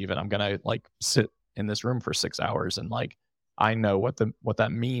Christmas Eve and I'm going to like sit in this room for 6 hours. And like, I know what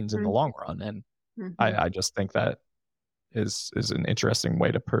that means in the long run. And I just think that is an interesting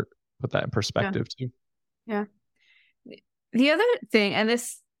way to put that in perspective too. Yeah. The other thing, and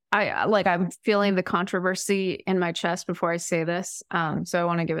this, I'm feeling the controversy in my chest before I say this. So I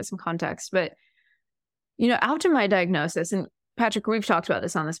want to give it some context, but after my diagnosis, and Patrick, we've talked about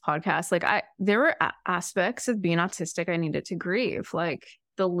this on this podcast. Like, there were aspects of being autistic I needed to grieve, like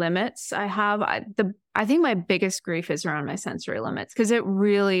the limits I have. I think my biggest grief is around my sensory limits, because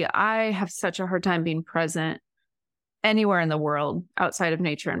I have such a hard time being present anywhere in the world outside of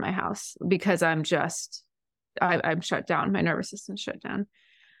nature in my house, because I'm shut down. My nervous system's shut down.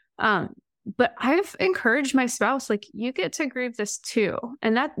 But I've encouraged my spouse, like, you get to grieve this too.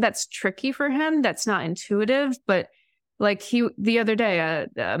 And that's tricky for him. That's not intuitive, but like the other day,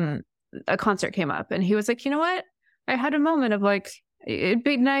 a concert came up and he was like, you know what? I had a moment of like, it'd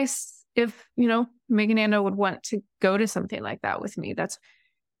be nice if, Megan and Anna would want to go to something like that with me.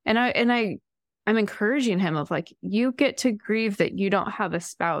 I'm encouraging him of like, you get to grieve that you don't have a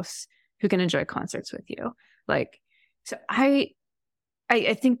spouse who can enjoy concerts with you. Like, so I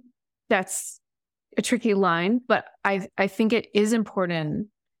think that's a tricky line, but I think it is important,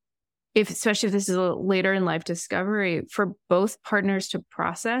 especially if this is a later in life discovery, for both partners to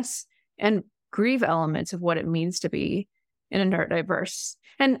process and grieve elements of what it means to be in a neurodiverse.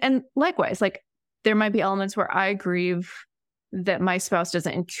 And likewise, like there might be elements where I grieve that my spouse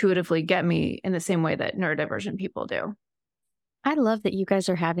doesn't intuitively get me in the same way that neurodivergent people do. I love that you guys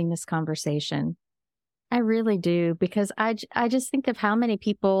are having this conversation. I really do, because I just think of how many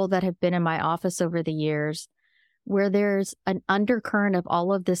people that have been in my office over the years where there's an undercurrent of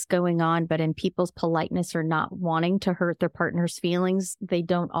all of this going on, but in people's politeness or not wanting to hurt their partner's feelings, they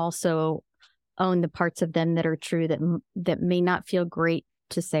don't also own the parts of them that are true that may not feel great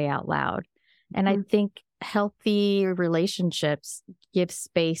to say out loud. And I think healthy relationships give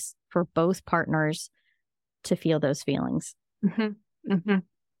space for both partners to feel those feelings.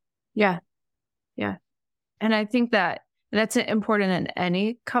 Yeah. And I think that's important in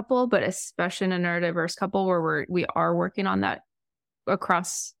any couple, but especially in a neurodiverse couple where we are working on that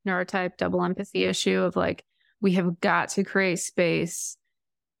across neurotype double empathy issue of like, we have got to create space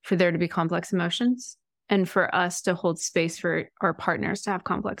for there to be complex emotions and for us to hold space for our partners to have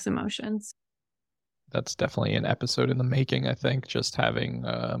complex emotions. That's definitely an episode in the making, I think, just having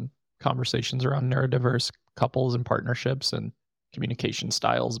conversations around neurodiverse couples and partnerships and communication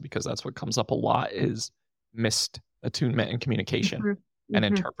styles, because that's what comes up a lot is missed attunement in communication and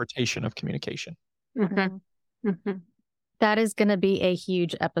interpretation of communication. That is going to be a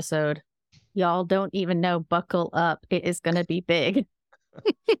huge episode. Y'all don't even know, buckle up. It is going to be big.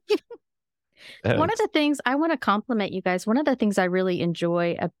 One of the things I want to compliment you guys, one of the things I really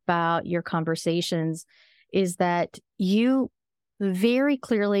enjoy about your conversations is that you very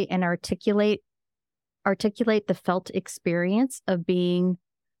clearly and articulate the felt experience of being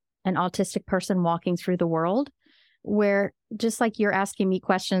an autistic person walking through the world, where just like you're asking me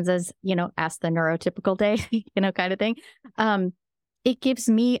questions as, ask the neurotypical day, kind of thing. It gives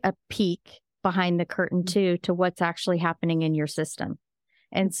me a peek behind the curtain too, to what's actually happening in your system.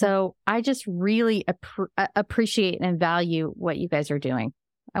 And so I just really appreciate and value what you guys are doing.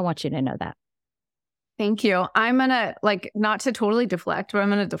 I want you to know that. Thank you. I'm going to not to totally deflect, but I'm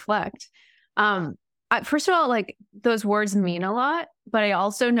going to deflect. First of all, those words mean a lot, but I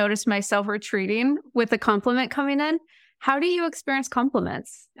also noticed myself retreating with a compliment coming in. How do you experience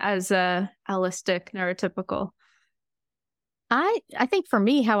compliments as a allistic neurotypical? I think for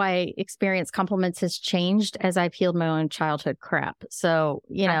me, how I experience compliments has changed as I've healed my own childhood crap. So,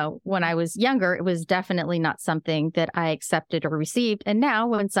 when I was younger, it was definitely not something that I accepted or received. And now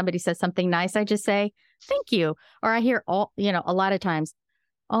when somebody says something nice, I just say, thank you. Or I hear a lot of times,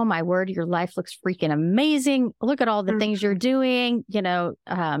 oh my word, your life looks freaking amazing. Look at all the things you're doing.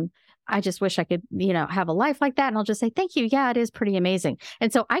 I just wish I could, have a life like that. And I'll just say, thank you. Yeah, it is pretty amazing.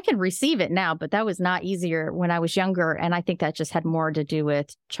 And so I can receive it now, but that was not easier when I was younger. And I think that just had more to do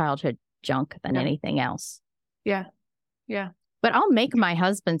with childhood junk than anything else. Yeah. But I'll make my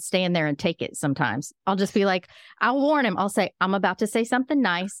husband stand there and take it sometimes. I'll just be like, I'll warn him. I'll say, I'm about to say something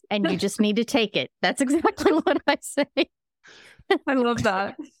nice and you just need to take it. That's exactly what I say. I love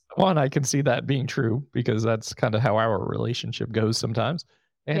that. One, I can see that being true because that's kind of how our relationship goes sometimes.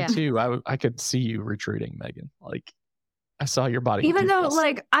 And two, I could see you retreating, Megan. I saw your body. Even though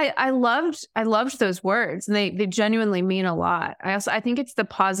I loved those words and they genuinely mean a lot. I think it's the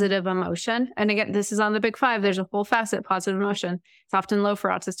positive emotion. And again, this is on the big five. There's a whole facet, positive emotion. It's often low for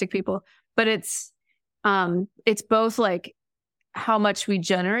autistic people, but it's both how much we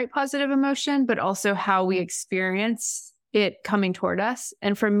generate positive emotion, but also how we experience it coming toward us.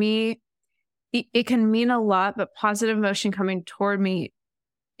 And for me, it can mean a lot, but positive emotion coming toward me,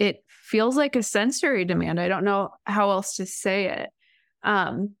 it feels like a sensory demand. I don't know how else to say it.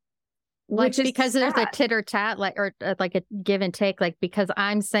 Which is because there's a titter tat, or a give and take, because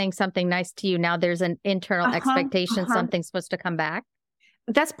I'm saying something nice to you. Now there's an internal expectation something's supposed to come back.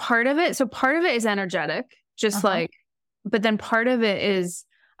 That's part of it. So part of it is energetic, but then part of it is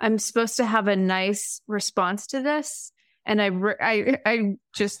I'm supposed to have a nice response to this. And I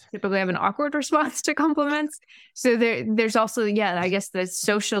just typically have an awkward response to compliments. So there's also, I guess the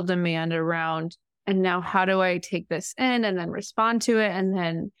social demand around, and now how do I take this in and then respond to it? And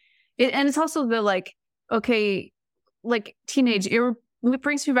then it's also the teenage, it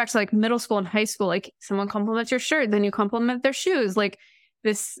brings me back to middle school and high school. Someone compliments your shirt, then you compliment their shoes,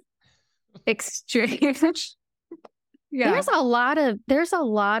 this exchange. Yeah. There's a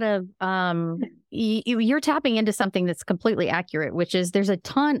lot of you're tapping into something that's completely accurate, which is there's a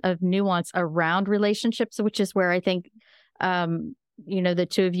ton of nuance around relationships, which is where I think the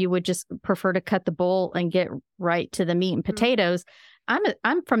two of you would just prefer to cut the bull and get right to the meat and potatoes.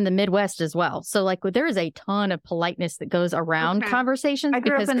 I'm from the Midwest as well. So like there is a ton of politeness that goes around conversations. I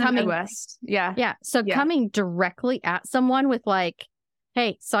grew up in the Midwest. Yeah. Yeah. So coming directly at someone with like,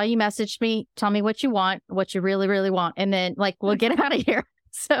 hey, saw you messaged me. Tell me what you want, what you really, really want. And then like, we'll get out of here.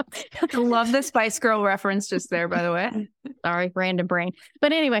 So I love the Spice Girl reference just there, by the way. Sorry, random brain.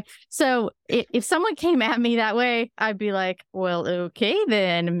 But anyway, so if someone came at me that way, I'd be like, well, okay,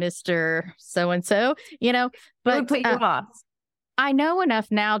 then, Mr. So-and-so, but put you off. I know enough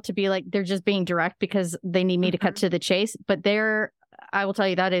now to be like, they're just being direct because they need me to cut to the chase. But I will tell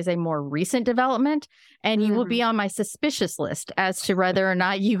you that is a more recent development, and you will be on my suspicious list as to whether or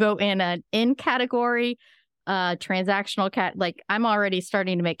not you go in an in category, transactional like I'm already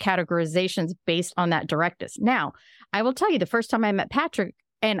starting to make categorizations based on that directness. Now, I will tell you the first time I met Patrick,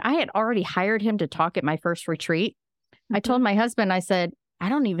 and I had already hired him to talk at my first retreat. I told my husband, I said, I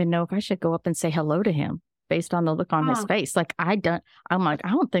don't even know if I should go up and say hello to him based on the look on his face. Like I'm like, I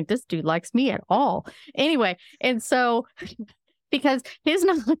don't think this dude likes me at all. Anyway. And so because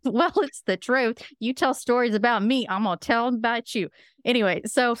well, it's the truth. You tell stories about me, I'm going to tell them about you. Anyway.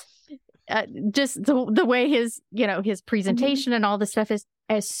 So just the way his presentation and all this stuff is,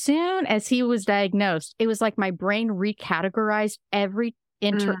 as soon as he was diagnosed, it was like my brain recategorized every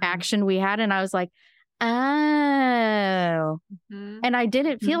interaction we had. And I was like, oh, and I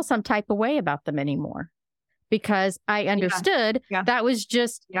didn't feel some type of way about them anymore because I understood that was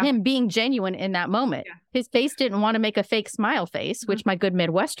just him being genuine in that moment. Yeah. His face didn't want to make a fake smile face, which my good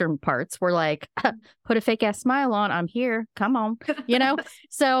Midwestern parts were like, put a fake ass smile on. I'm here. Come on.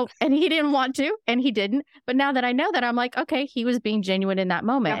 So, and he didn't want to, and he didn't. But now that I know that, I'm like, okay, he was being genuine in that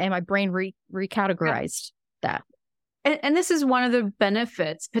moment. And my brain recategorized that. And this is one of the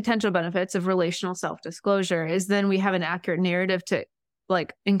potential benefits of relational self-disclosure is then we have an accurate narrative to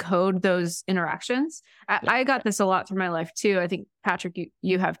like encode those interactions. I got this a lot through my life too. I think Patrick,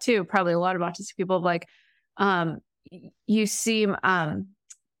 you have too, probably a lot of autistic people like, you seem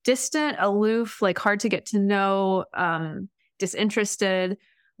distant, aloof, like hard to get to know, disinterested.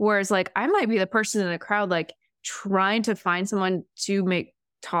 Whereas like, I might be the person in the crowd, like trying to find someone to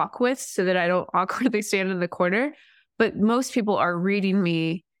talk with so that I don't awkwardly stand in the corner. But most people are reading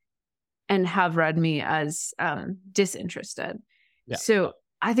me and have read me as disinterested. Yeah. So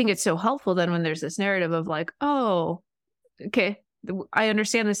I think it's so helpful then when there's this narrative of like, oh, okay, I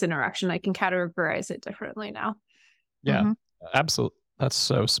understand this interaction. I can categorize it differently now. Yeah, absolutely. That's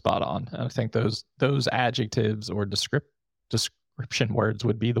so spot on. I think those adjectives or description words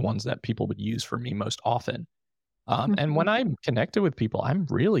would be the ones that people would use for me most often. And when I'm connected with people, I'm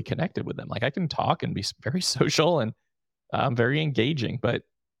really connected with them. Like I can talk and be very social and very engaging, but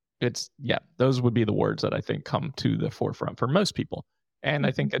those would be the words that I think come to the forefront for most people. And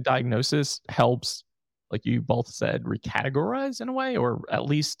I think a diagnosis helps, like you both said, recategorize in a way, or at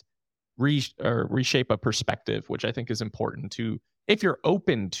least reshape a perspective, which I think is important to, if you're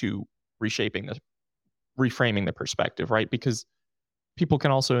open to reframing the perspective, right? Because people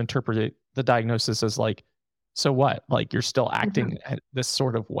can also interpret the diagnosis as like, so what? Like you're still acting this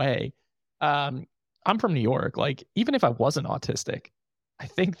sort of way. I'm from New York. Like even if I wasn't autistic, I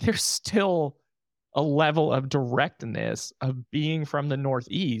think there's still a level of directness of being from the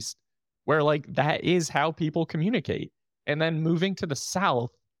Northeast where like that is how people communicate. And then moving to the South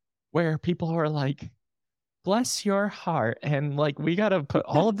where people are like, bless your heart. And like, we got to put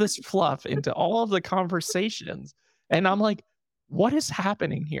all of this fluff into all of the conversations. And I'm like, what is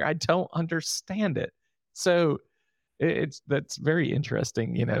happening here? I don't understand it. So that's very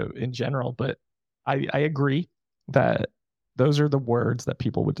interesting, in general, but I agree that those are the words that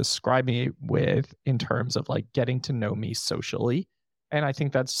people would describe me with in terms of like getting to know me socially. And I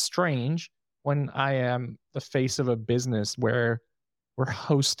think that's strange when I am the face of a business where we're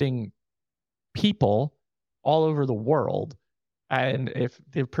hosting people all over the world. And if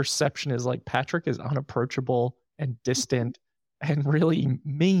the perception is like Patrick is unapproachable and distant and really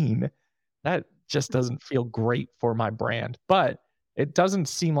mean, that just doesn't feel great for my brand. But it doesn't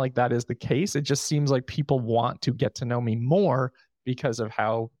seem like that is the case. It just seems like people want to get to know me more because of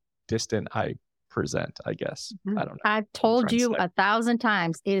how distant I present, I guess. I don't know. I've told you 1,000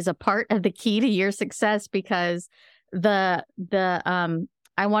 times it is a part of the key to your success because the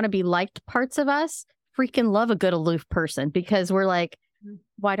I want to be liked parts of us freaking love a good aloof person because we're like,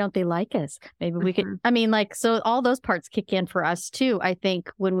 why don't they like us? Maybe we could, so all those parts kick in for us too. I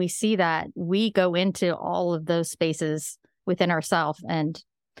think when we see that, we go into all of those spaces within ourselves. And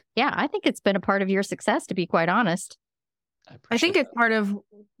yeah, I think it's been a part of your success, to be quite honest. I think it's part of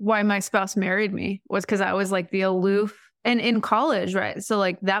why my spouse married me was because I was like the aloof and in college, right? So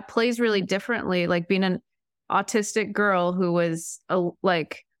like that plays really differently. Like being an autistic girl who was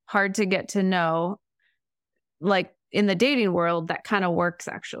like hard to get to know, like in the dating world, that kind of works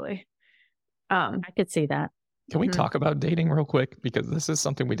actually. I could see that. Can we talk about dating real quick? Because this is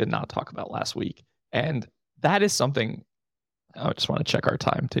something we did not talk about last week. And that is something I just want to check our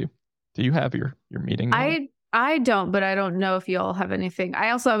time too. Do you have your meeting now? I don't, but I don't know if you all have anything. I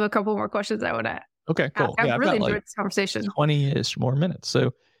also have a couple more questions I want to. Okay, cool. I've really enjoyed this conversation. 20-ish more minutes.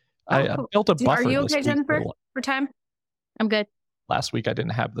 So I built a buffer. Are you okay, Jennifer, for time? I'm good. Last week I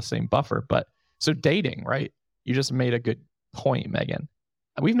didn't have the same buffer, but so dating, right? You just made a good point, Megan.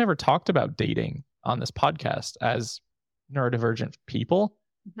 We've never talked about dating on this podcast as neurodivergent people.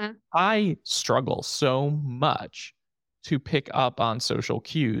 Mm-hmm. I struggle so much to pick up on social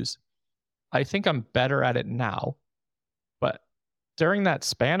cues. I think I'm better at it now, but during that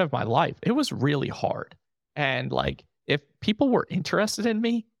span of my life, it was really hard. And like, if people were interested in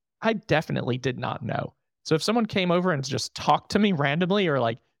me, I definitely did not know. So if someone came over and just talked to me randomly, or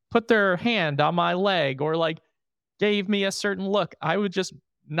like put their hand on my leg, or like gave me a certain look, I would just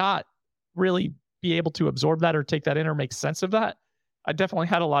not really be able to absorb that or take that in or make sense of that. I definitely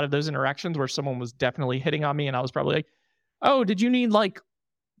had a lot of those interactions where someone was definitely hitting on me, and I was probably like, oh, did you need like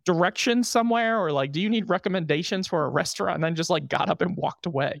directions somewhere, or like, do you need recommendations for a restaurant? And then just like got up and walked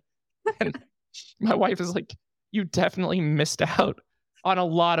away. And my wife is like, you definitely missed out on a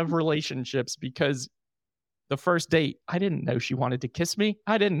lot of relationships, because the first date, I didn't know she wanted to kiss me.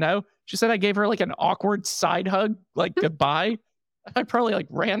 I didn't know. She said I gave her like an awkward side hug, like goodbye. I probably like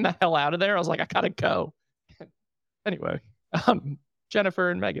ran the hell out of there. I was like, I gotta go. Anyway,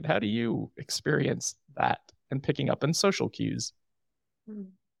 Jennifer and Megan, how do you experience that and picking up on social cues?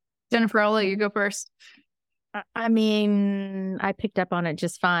 Jennifer, I'll let you go first. I mean, I picked up on it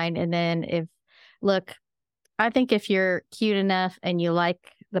just fine. And then I think if you're cute enough and you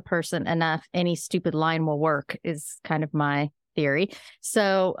like the person enough, any stupid line will work, is kind of my theory.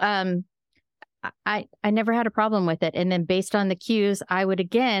 So I never had a problem with it. And then based on the cues, I would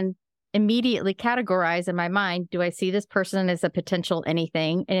again immediately categorize in my mind, do I see this person as a potential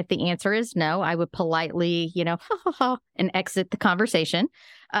anything? And if the answer is no, I would politely, and exit the conversation.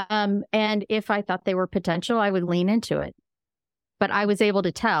 And if I thought they were potential, I would lean into it. But I was able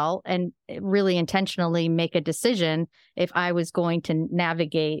to tell and really intentionally make a decision if I was going to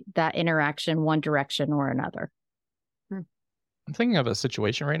navigate that interaction one direction or another. I'm thinking of a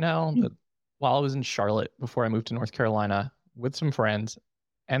situation right now that while I was in Charlotte before I moved to North Carolina with some friends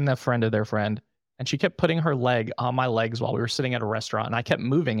and the friend of their friend, and she kept putting her leg on my legs while we were sitting at a restaurant, and I kept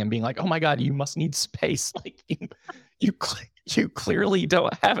moving and being like, oh my God, you must need space. Like you clearly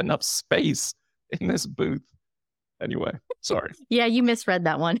don't have enough space in this booth. Anyway, sorry. Yeah, you misread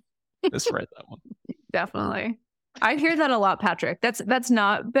that one. Misread that one. Definitely. I hear that a lot, Patrick. That's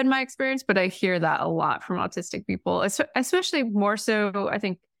not been my experience, but I hear that a lot from autistic people, especially more so, I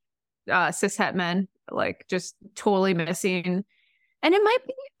think, cishet men, like just totally missing. And it might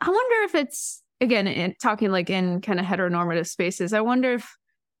be, I wonder if it's, again, talking like in kind of heteronormative spaces, I wonder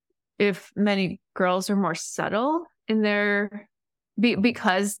if many girls are more subtle in their,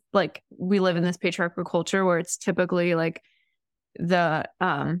 because like we live in this patriarchal culture where it's typically like the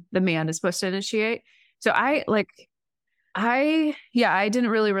man is supposed to initiate. So I didn't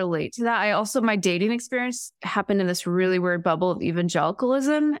really relate to that. I also, my dating experience happened in this really weird bubble of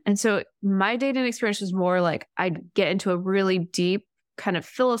evangelicalism. And so my dating experience was more like I'd get into a really deep kind of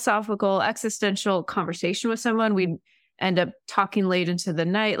philosophical, existential conversation with someone. We'd end up talking late into the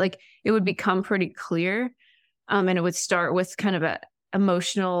night. Like it would become pretty clear. And it would start with kind of a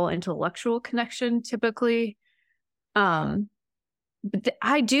emotional, intellectual connection typically. But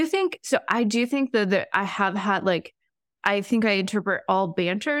I do think that I have had like, I think I interpret all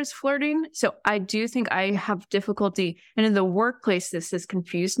banter as flirting. So I do think I have difficulty. And in the workplace, this has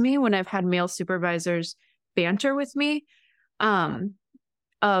confused me when I've had male supervisors banter with me.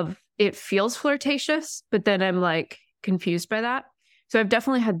 Of it feels flirtatious, but then I'm like confused by that. So I've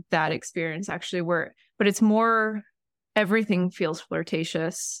definitely had that experience actually but it's more everything feels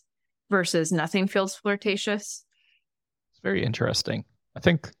flirtatious versus nothing feels flirtatious. It's very interesting. I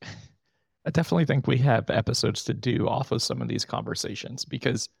definitely think we have episodes to do off of some of these conversations,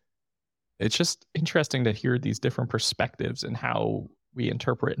 because it's just interesting to hear these different perspectives and how we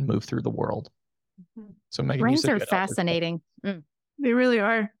interpret and move through the world. So Megan, brains are fascinating. They really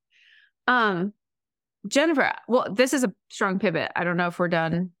are. Jennifer, well, this is a strong pivot. I don't know if we're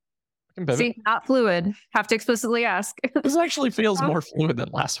done. See, not fluid. Have to explicitly ask. This actually feels more fluid than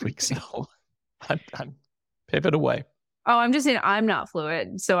last week, so I'm pivot away. Oh, I'm just saying I'm not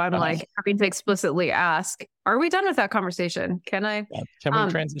fluid. So I'm like having to explicitly ask, are we done with that conversation? Can I? Yeah. Can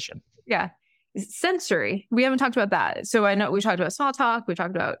we transition? Yeah. Sensory. We haven't talked about that. So I know we talked about small talk. We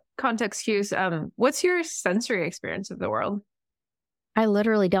talked about context cues. What's your sensory experience of the world? I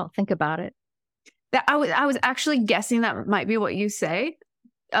literally don't think about it. That I was actually guessing that might be what you say,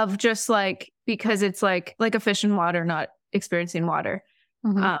 of just like, because it's like a fish in water, not experiencing water.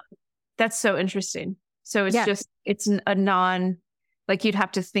 Mhm. That's so interesting. So it's just, it's a non, like you'd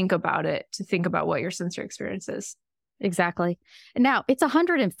have to think about it to think about what your sensory experience is. Exactly. And now it's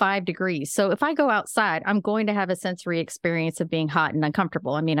 105 degrees. So if I go outside, I'm going to have a sensory experience of being hot and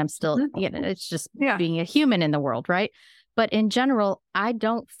uncomfortable. I mean, I'm still, it's just being a human in the world, right? But in general, I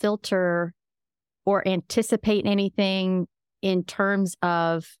don't filter or anticipate anything in terms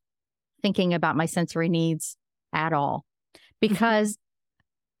of thinking about my sensory needs at all. Because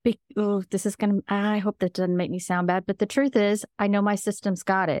this is going to, I hope that doesn't make me sound bad, but the truth is, I know my system's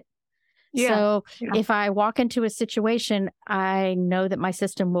got it. Yeah. So if I walk into a situation, I know that my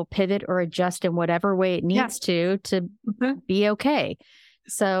system will pivot or adjust in whatever way it needs to be okay.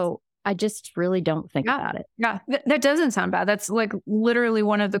 So I just really don't think about it. Yeah, that doesn't sound bad. That's like literally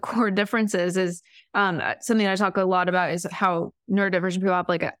one of the core differences is something I talk a lot about is how neurodivergent people have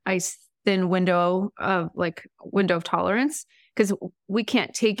like an ice thin window of tolerance, because we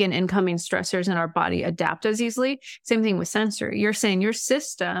can't take in incoming stressors and our body adapt as easily. Same thing with sensory. You're saying your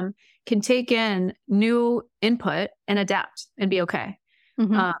system can take in new input and adapt and be okay.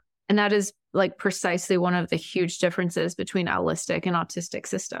 Mm-hmm. And that is like precisely one of the huge differences between allistic and autistic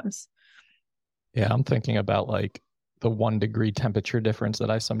systems. Yeah, I'm thinking about like the 1 degree temperature difference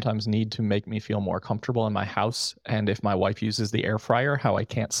that I sometimes need to make me feel more comfortable in my house. And if my wife uses the air fryer, how I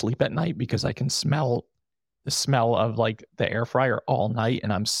can't sleep at night because I can smell the smell of like the air fryer all night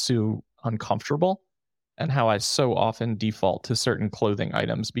and I'm so uncomfortable. And how I so often default to certain clothing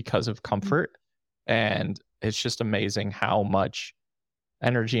items because of comfort. And it's just amazing how much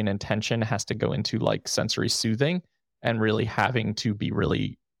energy and intention has to go into like sensory soothing and really having to be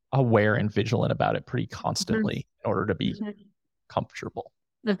really aware and vigilant about it pretty constantly in order to be comfortable.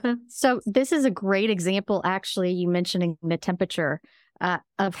 So this is a great example, actually, you mentioning the temperature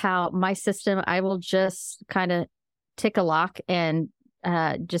of how my system, I will just kind of tick a lock and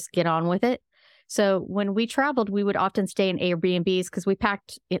just get on with it. So when we traveled, we would often stay in Airbnbs because we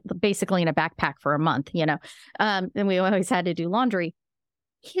packed it basically in a backpack for a month, and we always had to do laundry.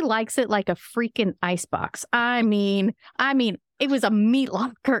 He likes it like a freaking icebox. I mean, it was a meat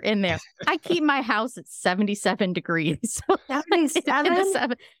locker in there. I keep my house at 77 degrees.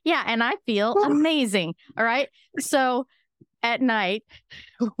 77? Yeah, and I feel amazing. All right. So at night,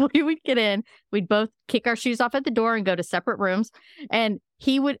 we would get in, we'd both kick our shoes off at the door and go to separate rooms. And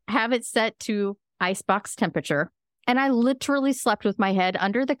he would have it set to icebox temperature. And I literally slept with my head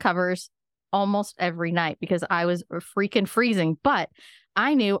under the covers almost every night because I was freaking freezing. But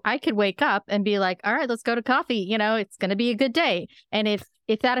I knew I could wake up and be like, all right, let's go to coffee. It's going to be a good day. And if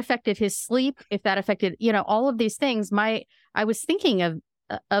that affected his sleep, if that affected, all of these things, I was thinking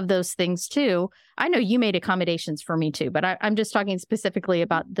of those things too. I know you made accommodations for me too, but I'm just talking specifically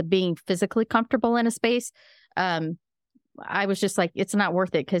about the being physically comfortable in a space. I was just like, it's not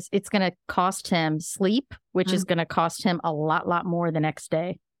worth it because it's going to cost him sleep, which is going to cost him a lot more the next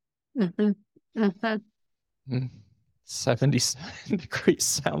day. 77 degrees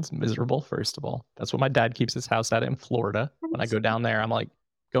sounds miserable, first of all. That's what my dad keeps his house at in Florida. When I go down there, I'm like,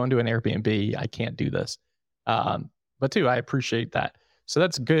 going to an Airbnb, I can't do this. But too, I appreciate that. So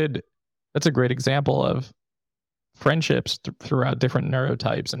that's good. That's a great example of friendships throughout different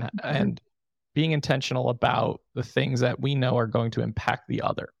neurotypes and being intentional about the things that we know are going to impact the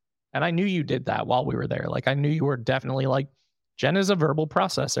other. And I knew you did that while we were there. Like, I knew you were definitely like, Jen is a verbal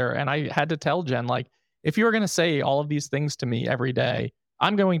processor. And I had to tell Jen, like, if you were going to say all of these things to me every day,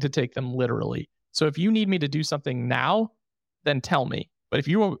 I'm going to take them literally. So if you need me to do something now, then tell me. But if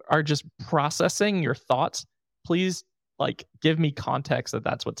you are just processing your thoughts, please like give me context that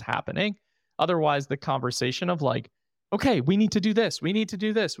that's what's happening. Otherwise, the conversation of like, okay, we need to do this. We need to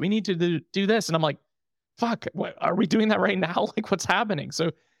do this. We need to do this. And I'm like, fuck, what, are we doing that right now? Like, what's happening? So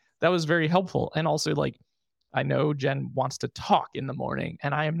that was very helpful. And also, like, I know Jen wants to talk in the morning,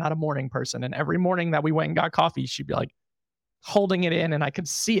 and I am not a morning person. And every morning that we went and got coffee, she'd be like holding it in, and I could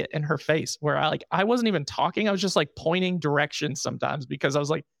see it in her face where I wasn't even talking. I was just like pointing directions sometimes because I was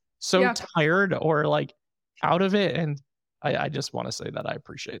like so tired or like out of it. And I just want to say that I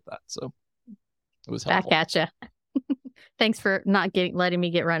appreciate that. So it was helpful. Back at you. Thanks for not letting me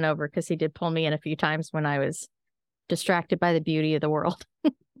get run over, because he did pull me in a few times when I was distracted by the beauty of the world.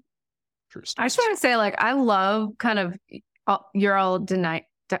 True I stories. just want to say, like, I love kind of, you're all deny.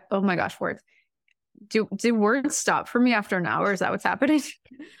 Oh my gosh, words. Do words stop for me after an hour? Is that what's happening?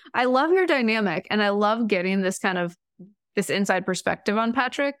 I love your dynamic, and I love getting this kind of this inside perspective on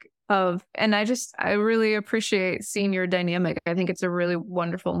Patrick and I really appreciate seeing your dynamic. I think it's a really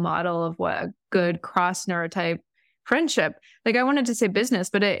wonderful model of what a good cross neurotype friendship. Like, I wanted to say business,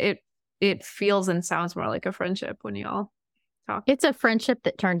 but it feels and sounds more like a friendship when you all talk. It's a friendship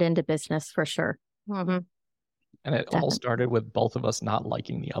that turned into business for sure. Mm-hmm. And it all started with both of us not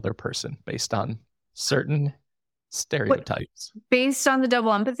liking the other person based on certain stereotypes. Based on the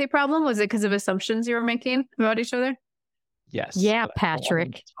double empathy problem? Was it because of assumptions you were making about each other? Yes. Yeah,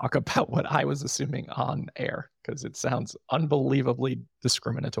 Patrick. Talk about what I was assuming on air because it sounds unbelievably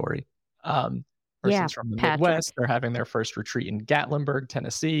discriminatory. Person's from the Midwest. They're having their first retreat in Gatlinburg,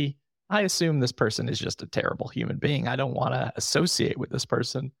 Tennessee. I assume this person is just a terrible human being. I don't want to associate with this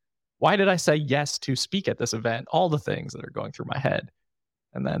person. Why did I say yes to speak at this event? All the things that are going through my head.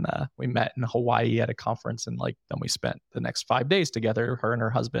 And then we met in Hawaii at a conference, and then we spent the next 5 days together, her and her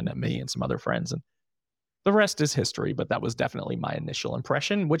husband and me and some other friends. And the rest is history, but that was definitely my initial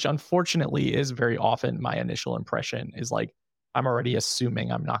impression, which unfortunately is very often my initial impression is like, I'm already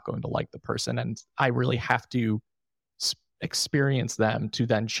assuming I'm not going to like the person, and I really have to experience them to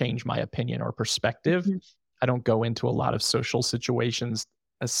then change my opinion or perspective. Mm-hmm. I don't go into a lot of social situations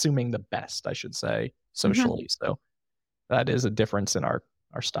assuming the best, I should say, socially. Mm-hmm. So that is a difference in our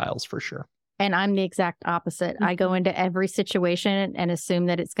styles for sure. And I'm the exact opposite. Mm-hmm. I go into every situation and assume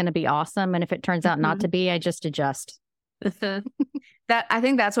that it's going to be awesome. And if it turns out not to be, I just adjust. I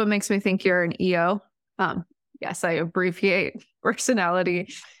think that's what makes me think you're an EO. Yes, I abbreviate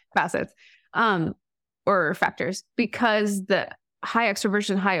personality facets or factors, because the high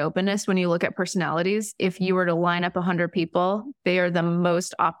extroversion, high openness, when you look at personalities, if you were to line up 100 people, they are the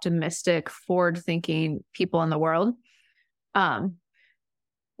most optimistic, forward-thinking people in the world.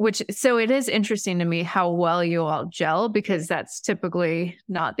 So it is interesting to me how well you all gel, because that's typically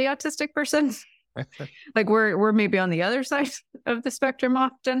not the autistic person. Like we're maybe on the other side of the spectrum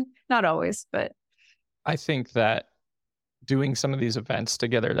often, not always, but I think that doing some of these events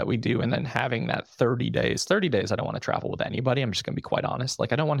together that we do and then having that 30 days, I don't want to travel with anybody. I'm just going to be quite honest.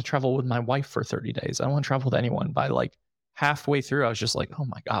 Like, I don't want to travel with my wife for 30 days. I don't want to travel with anyone. By like halfway through, I was just like, oh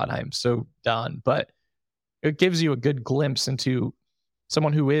my God, I am so done. But it gives you a good glimpse into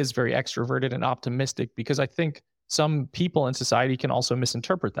someone who is very extroverted and optimistic, because I think some people in society can also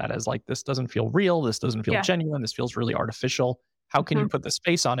misinterpret that as like, this doesn't feel real. This doesn't feel genuine. This feels really artificial. How can you put this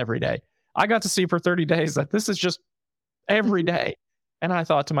face on every day? I got to see for 30 days that this is just every day. And I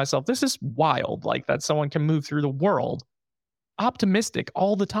thought to myself, this is wild, like that someone can move through the world optimistic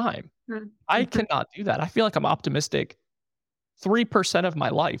all the time. I cannot do that. I feel like I'm optimistic 3% of my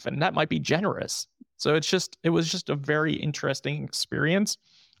life, and that might be generous. So it was just a very interesting experience.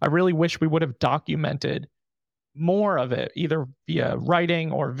 I really wish we would have documented more of it, either via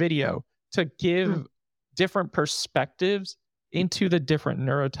writing or video, to give different perspectives into the different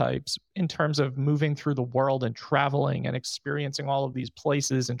neurotypes in terms of moving through the world and traveling and experiencing all of these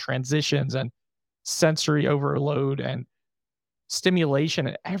places and transitions and sensory overload and stimulation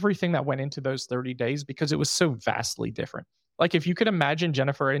and everything that went into those 30 days, because it was so vastly different. Like, if you could imagine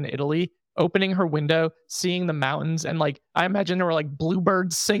Jennifer in Italy opening her window, seeing the mountains, and like, I imagine there were like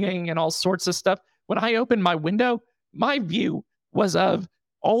bluebirds singing and all sorts of stuff. When I opened my window, my view was of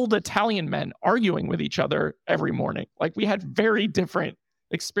old Italian men arguing with each other every morning. Like, we had very different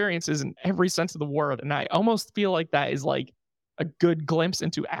experiences in every sense of the word. And I almost feel like that is like a good glimpse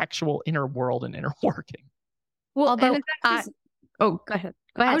into actual inner world and inner working. Well, although go ahead. Go ahead.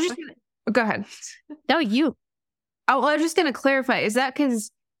 Go ahead. No, you. I was just going to clarify. Is that because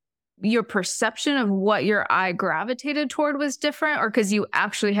your perception of what your eye gravitated toward was different, or because you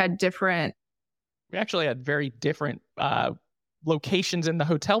actually had different? We actually had very different locations in the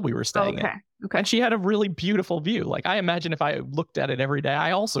hotel we were staying in. Okay. And she had a really beautiful view. Like, I imagine if I looked at it every day,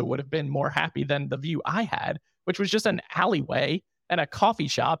 I also would have been more happy than the view I had, which was just an alleyway and a coffee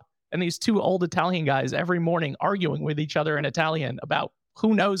shop and these two old Italian guys every morning arguing with each other in Italian about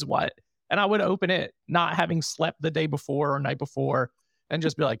who knows what. And I would open it not having slept the day before or night before and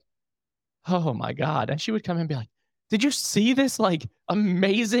just be like, oh my God. And she would come in and be like, did you see this like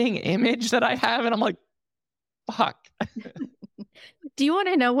amazing image that I have? And I'm like, fuck. Do you want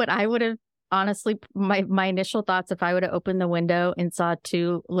to know what I would have, honestly, my initial thoughts if I would have opened the window and saw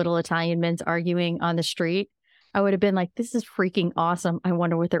two little Italian men arguing on the street? I would have been like, this is freaking awesome. I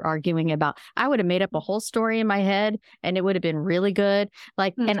wonder what they're arguing about. I would have made up a whole story in my head and it would have been really good.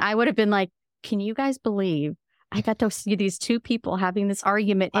 Like, and I would have been like, can you guys believe I got to see these two people having this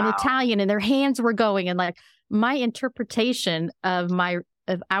argument in Italian, and their hands were going, and like my interpretation of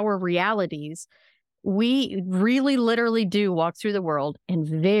our realities, we really literally do walk through the world in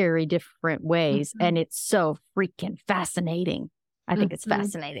very different ways. And it's so freaking fascinating. I think it's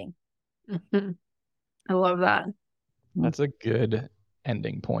fascinating. I love that. That's a good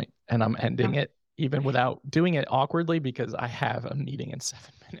ending point. And I'm ending it even without doing it awkwardly because I have a meeting in 7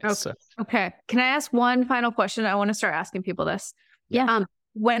 minutes. Okay. Can I ask one final question? I want to start asking people this. Yeah.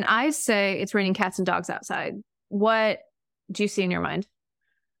 When I say it's raining cats and dogs outside, what do you see in your mind?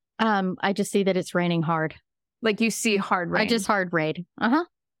 I just see that it's raining hard. Like you see hard rain. I just hard raid.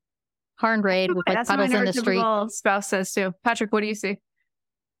 Hard raid with like puddles in the street. That's what my spouse says too. Patrick, what do you see?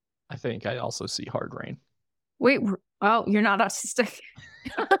 I think I also see hard rain. Wait, oh, you're not autistic.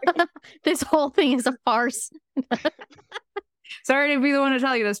 This whole thing is a farce. Sorry to be the one to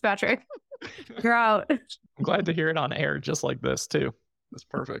tell you this, Patrick. You're out. I'm glad to hear it on air just like this too. That's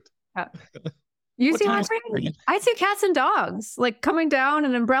perfect. Yeah. You see hard rain? I see cats and dogs like coming down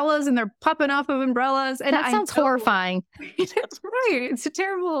and umbrellas, and they're popping off of umbrellas. And that sounds horrifying. That's right. It's a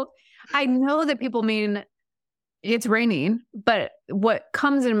terrible. I know that people mean it's raining, but what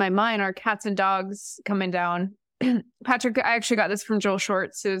comes in my mind are cats and dogs coming down. Patrick, I actually got this from Joel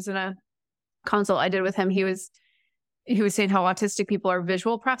Schwartz, who's in a consult I did with him. He was saying how autistic people are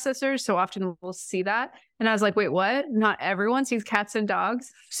visual processors. So often we'll see that. And I was like, wait, what? Not everyone sees cats and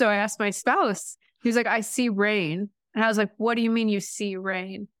dogs. So I asked my spouse. He was like, I see rain. And I was like, what do you mean you see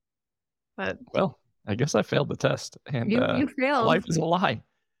rain? But well, I guess I failed the test. And you failed. Life is a lie.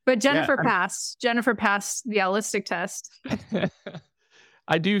 But Jennifer passed. Jennifer passed the allistic test.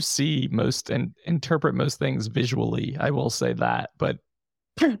 I do see most and interpret most things visually. I will say that. But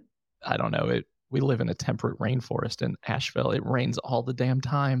I don't know. We live in a temperate rainforest in Asheville. It rains all the damn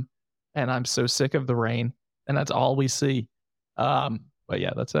time. And I'm so sick of the rain. And that's all we see. But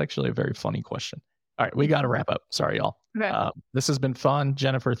yeah, that's actually a very funny question. All right, we got to wrap up. Sorry, y'all. Okay. This has been fun.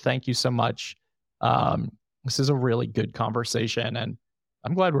 Jennifer, thank you so much. This is a really good conversation. And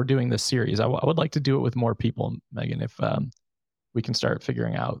I'm glad we're doing this series. I would like to do it with more people, Megan, if we can start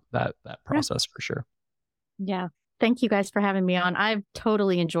figuring out that process for sure. Yeah. Thank you guys for having me on. I've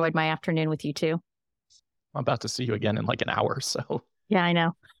totally enjoyed my afternoon with you too. I'm about to see you again in like an hour. So yeah, I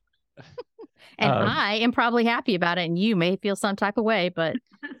know. And I am probably happy about it. And you may feel some type of way, but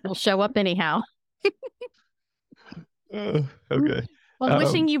we'll show up anyhow. Okay. Well,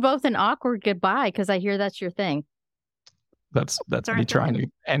 wishing you both an awkward goodbye, because I hear that's your thing. That's me trying to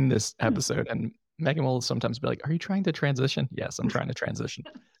end this episode. And Megan will sometimes be like, are you trying to transition? Yes, I'm trying to transition.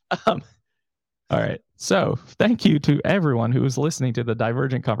 All right. So thank you to everyone who is listening to the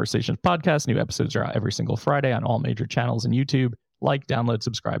Divergent Conversations podcast. New episodes are out every single Friday on all major channels and YouTube. Like, download,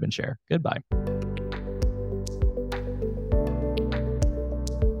 subscribe, and share. Goodbye.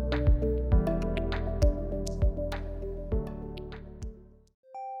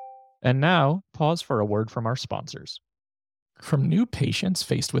 And now, pause for a word from our sponsors. From new patients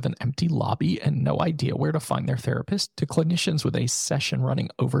faced with an empty lobby and no idea where to find their therapist, to clinicians with a session running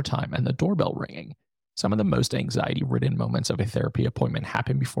overtime and the doorbell ringing, some of the most anxiety-ridden moments of a therapy appointment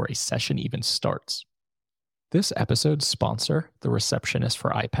happen before a session even starts. This episode's sponsor, the Receptionist for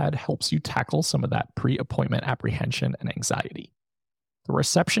iPad, helps you tackle some of that pre-appointment apprehension and anxiety. The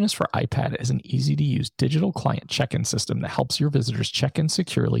Receptionist for iPad is an easy-to-use digital client check-in system that helps your visitors check in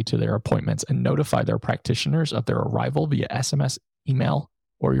securely to their appointments and notify their practitioners of their arrival via SMS, email,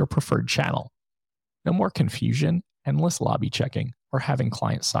 or your preferred channel. No more confusion, endless lobby checking, or having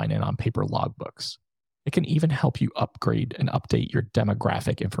clients sign in on paper logbooks. It can even help you upgrade and update your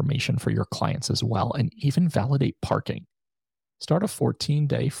demographic information for your clients as well, and even validate parking. Start a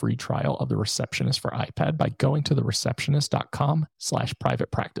 14-day free trial of the Receptionist for iPad by going to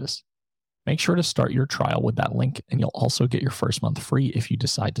thereceptionist.com/private practice. Make sure to start your trial with that link, and you'll also get your first month free if you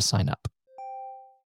decide to sign up.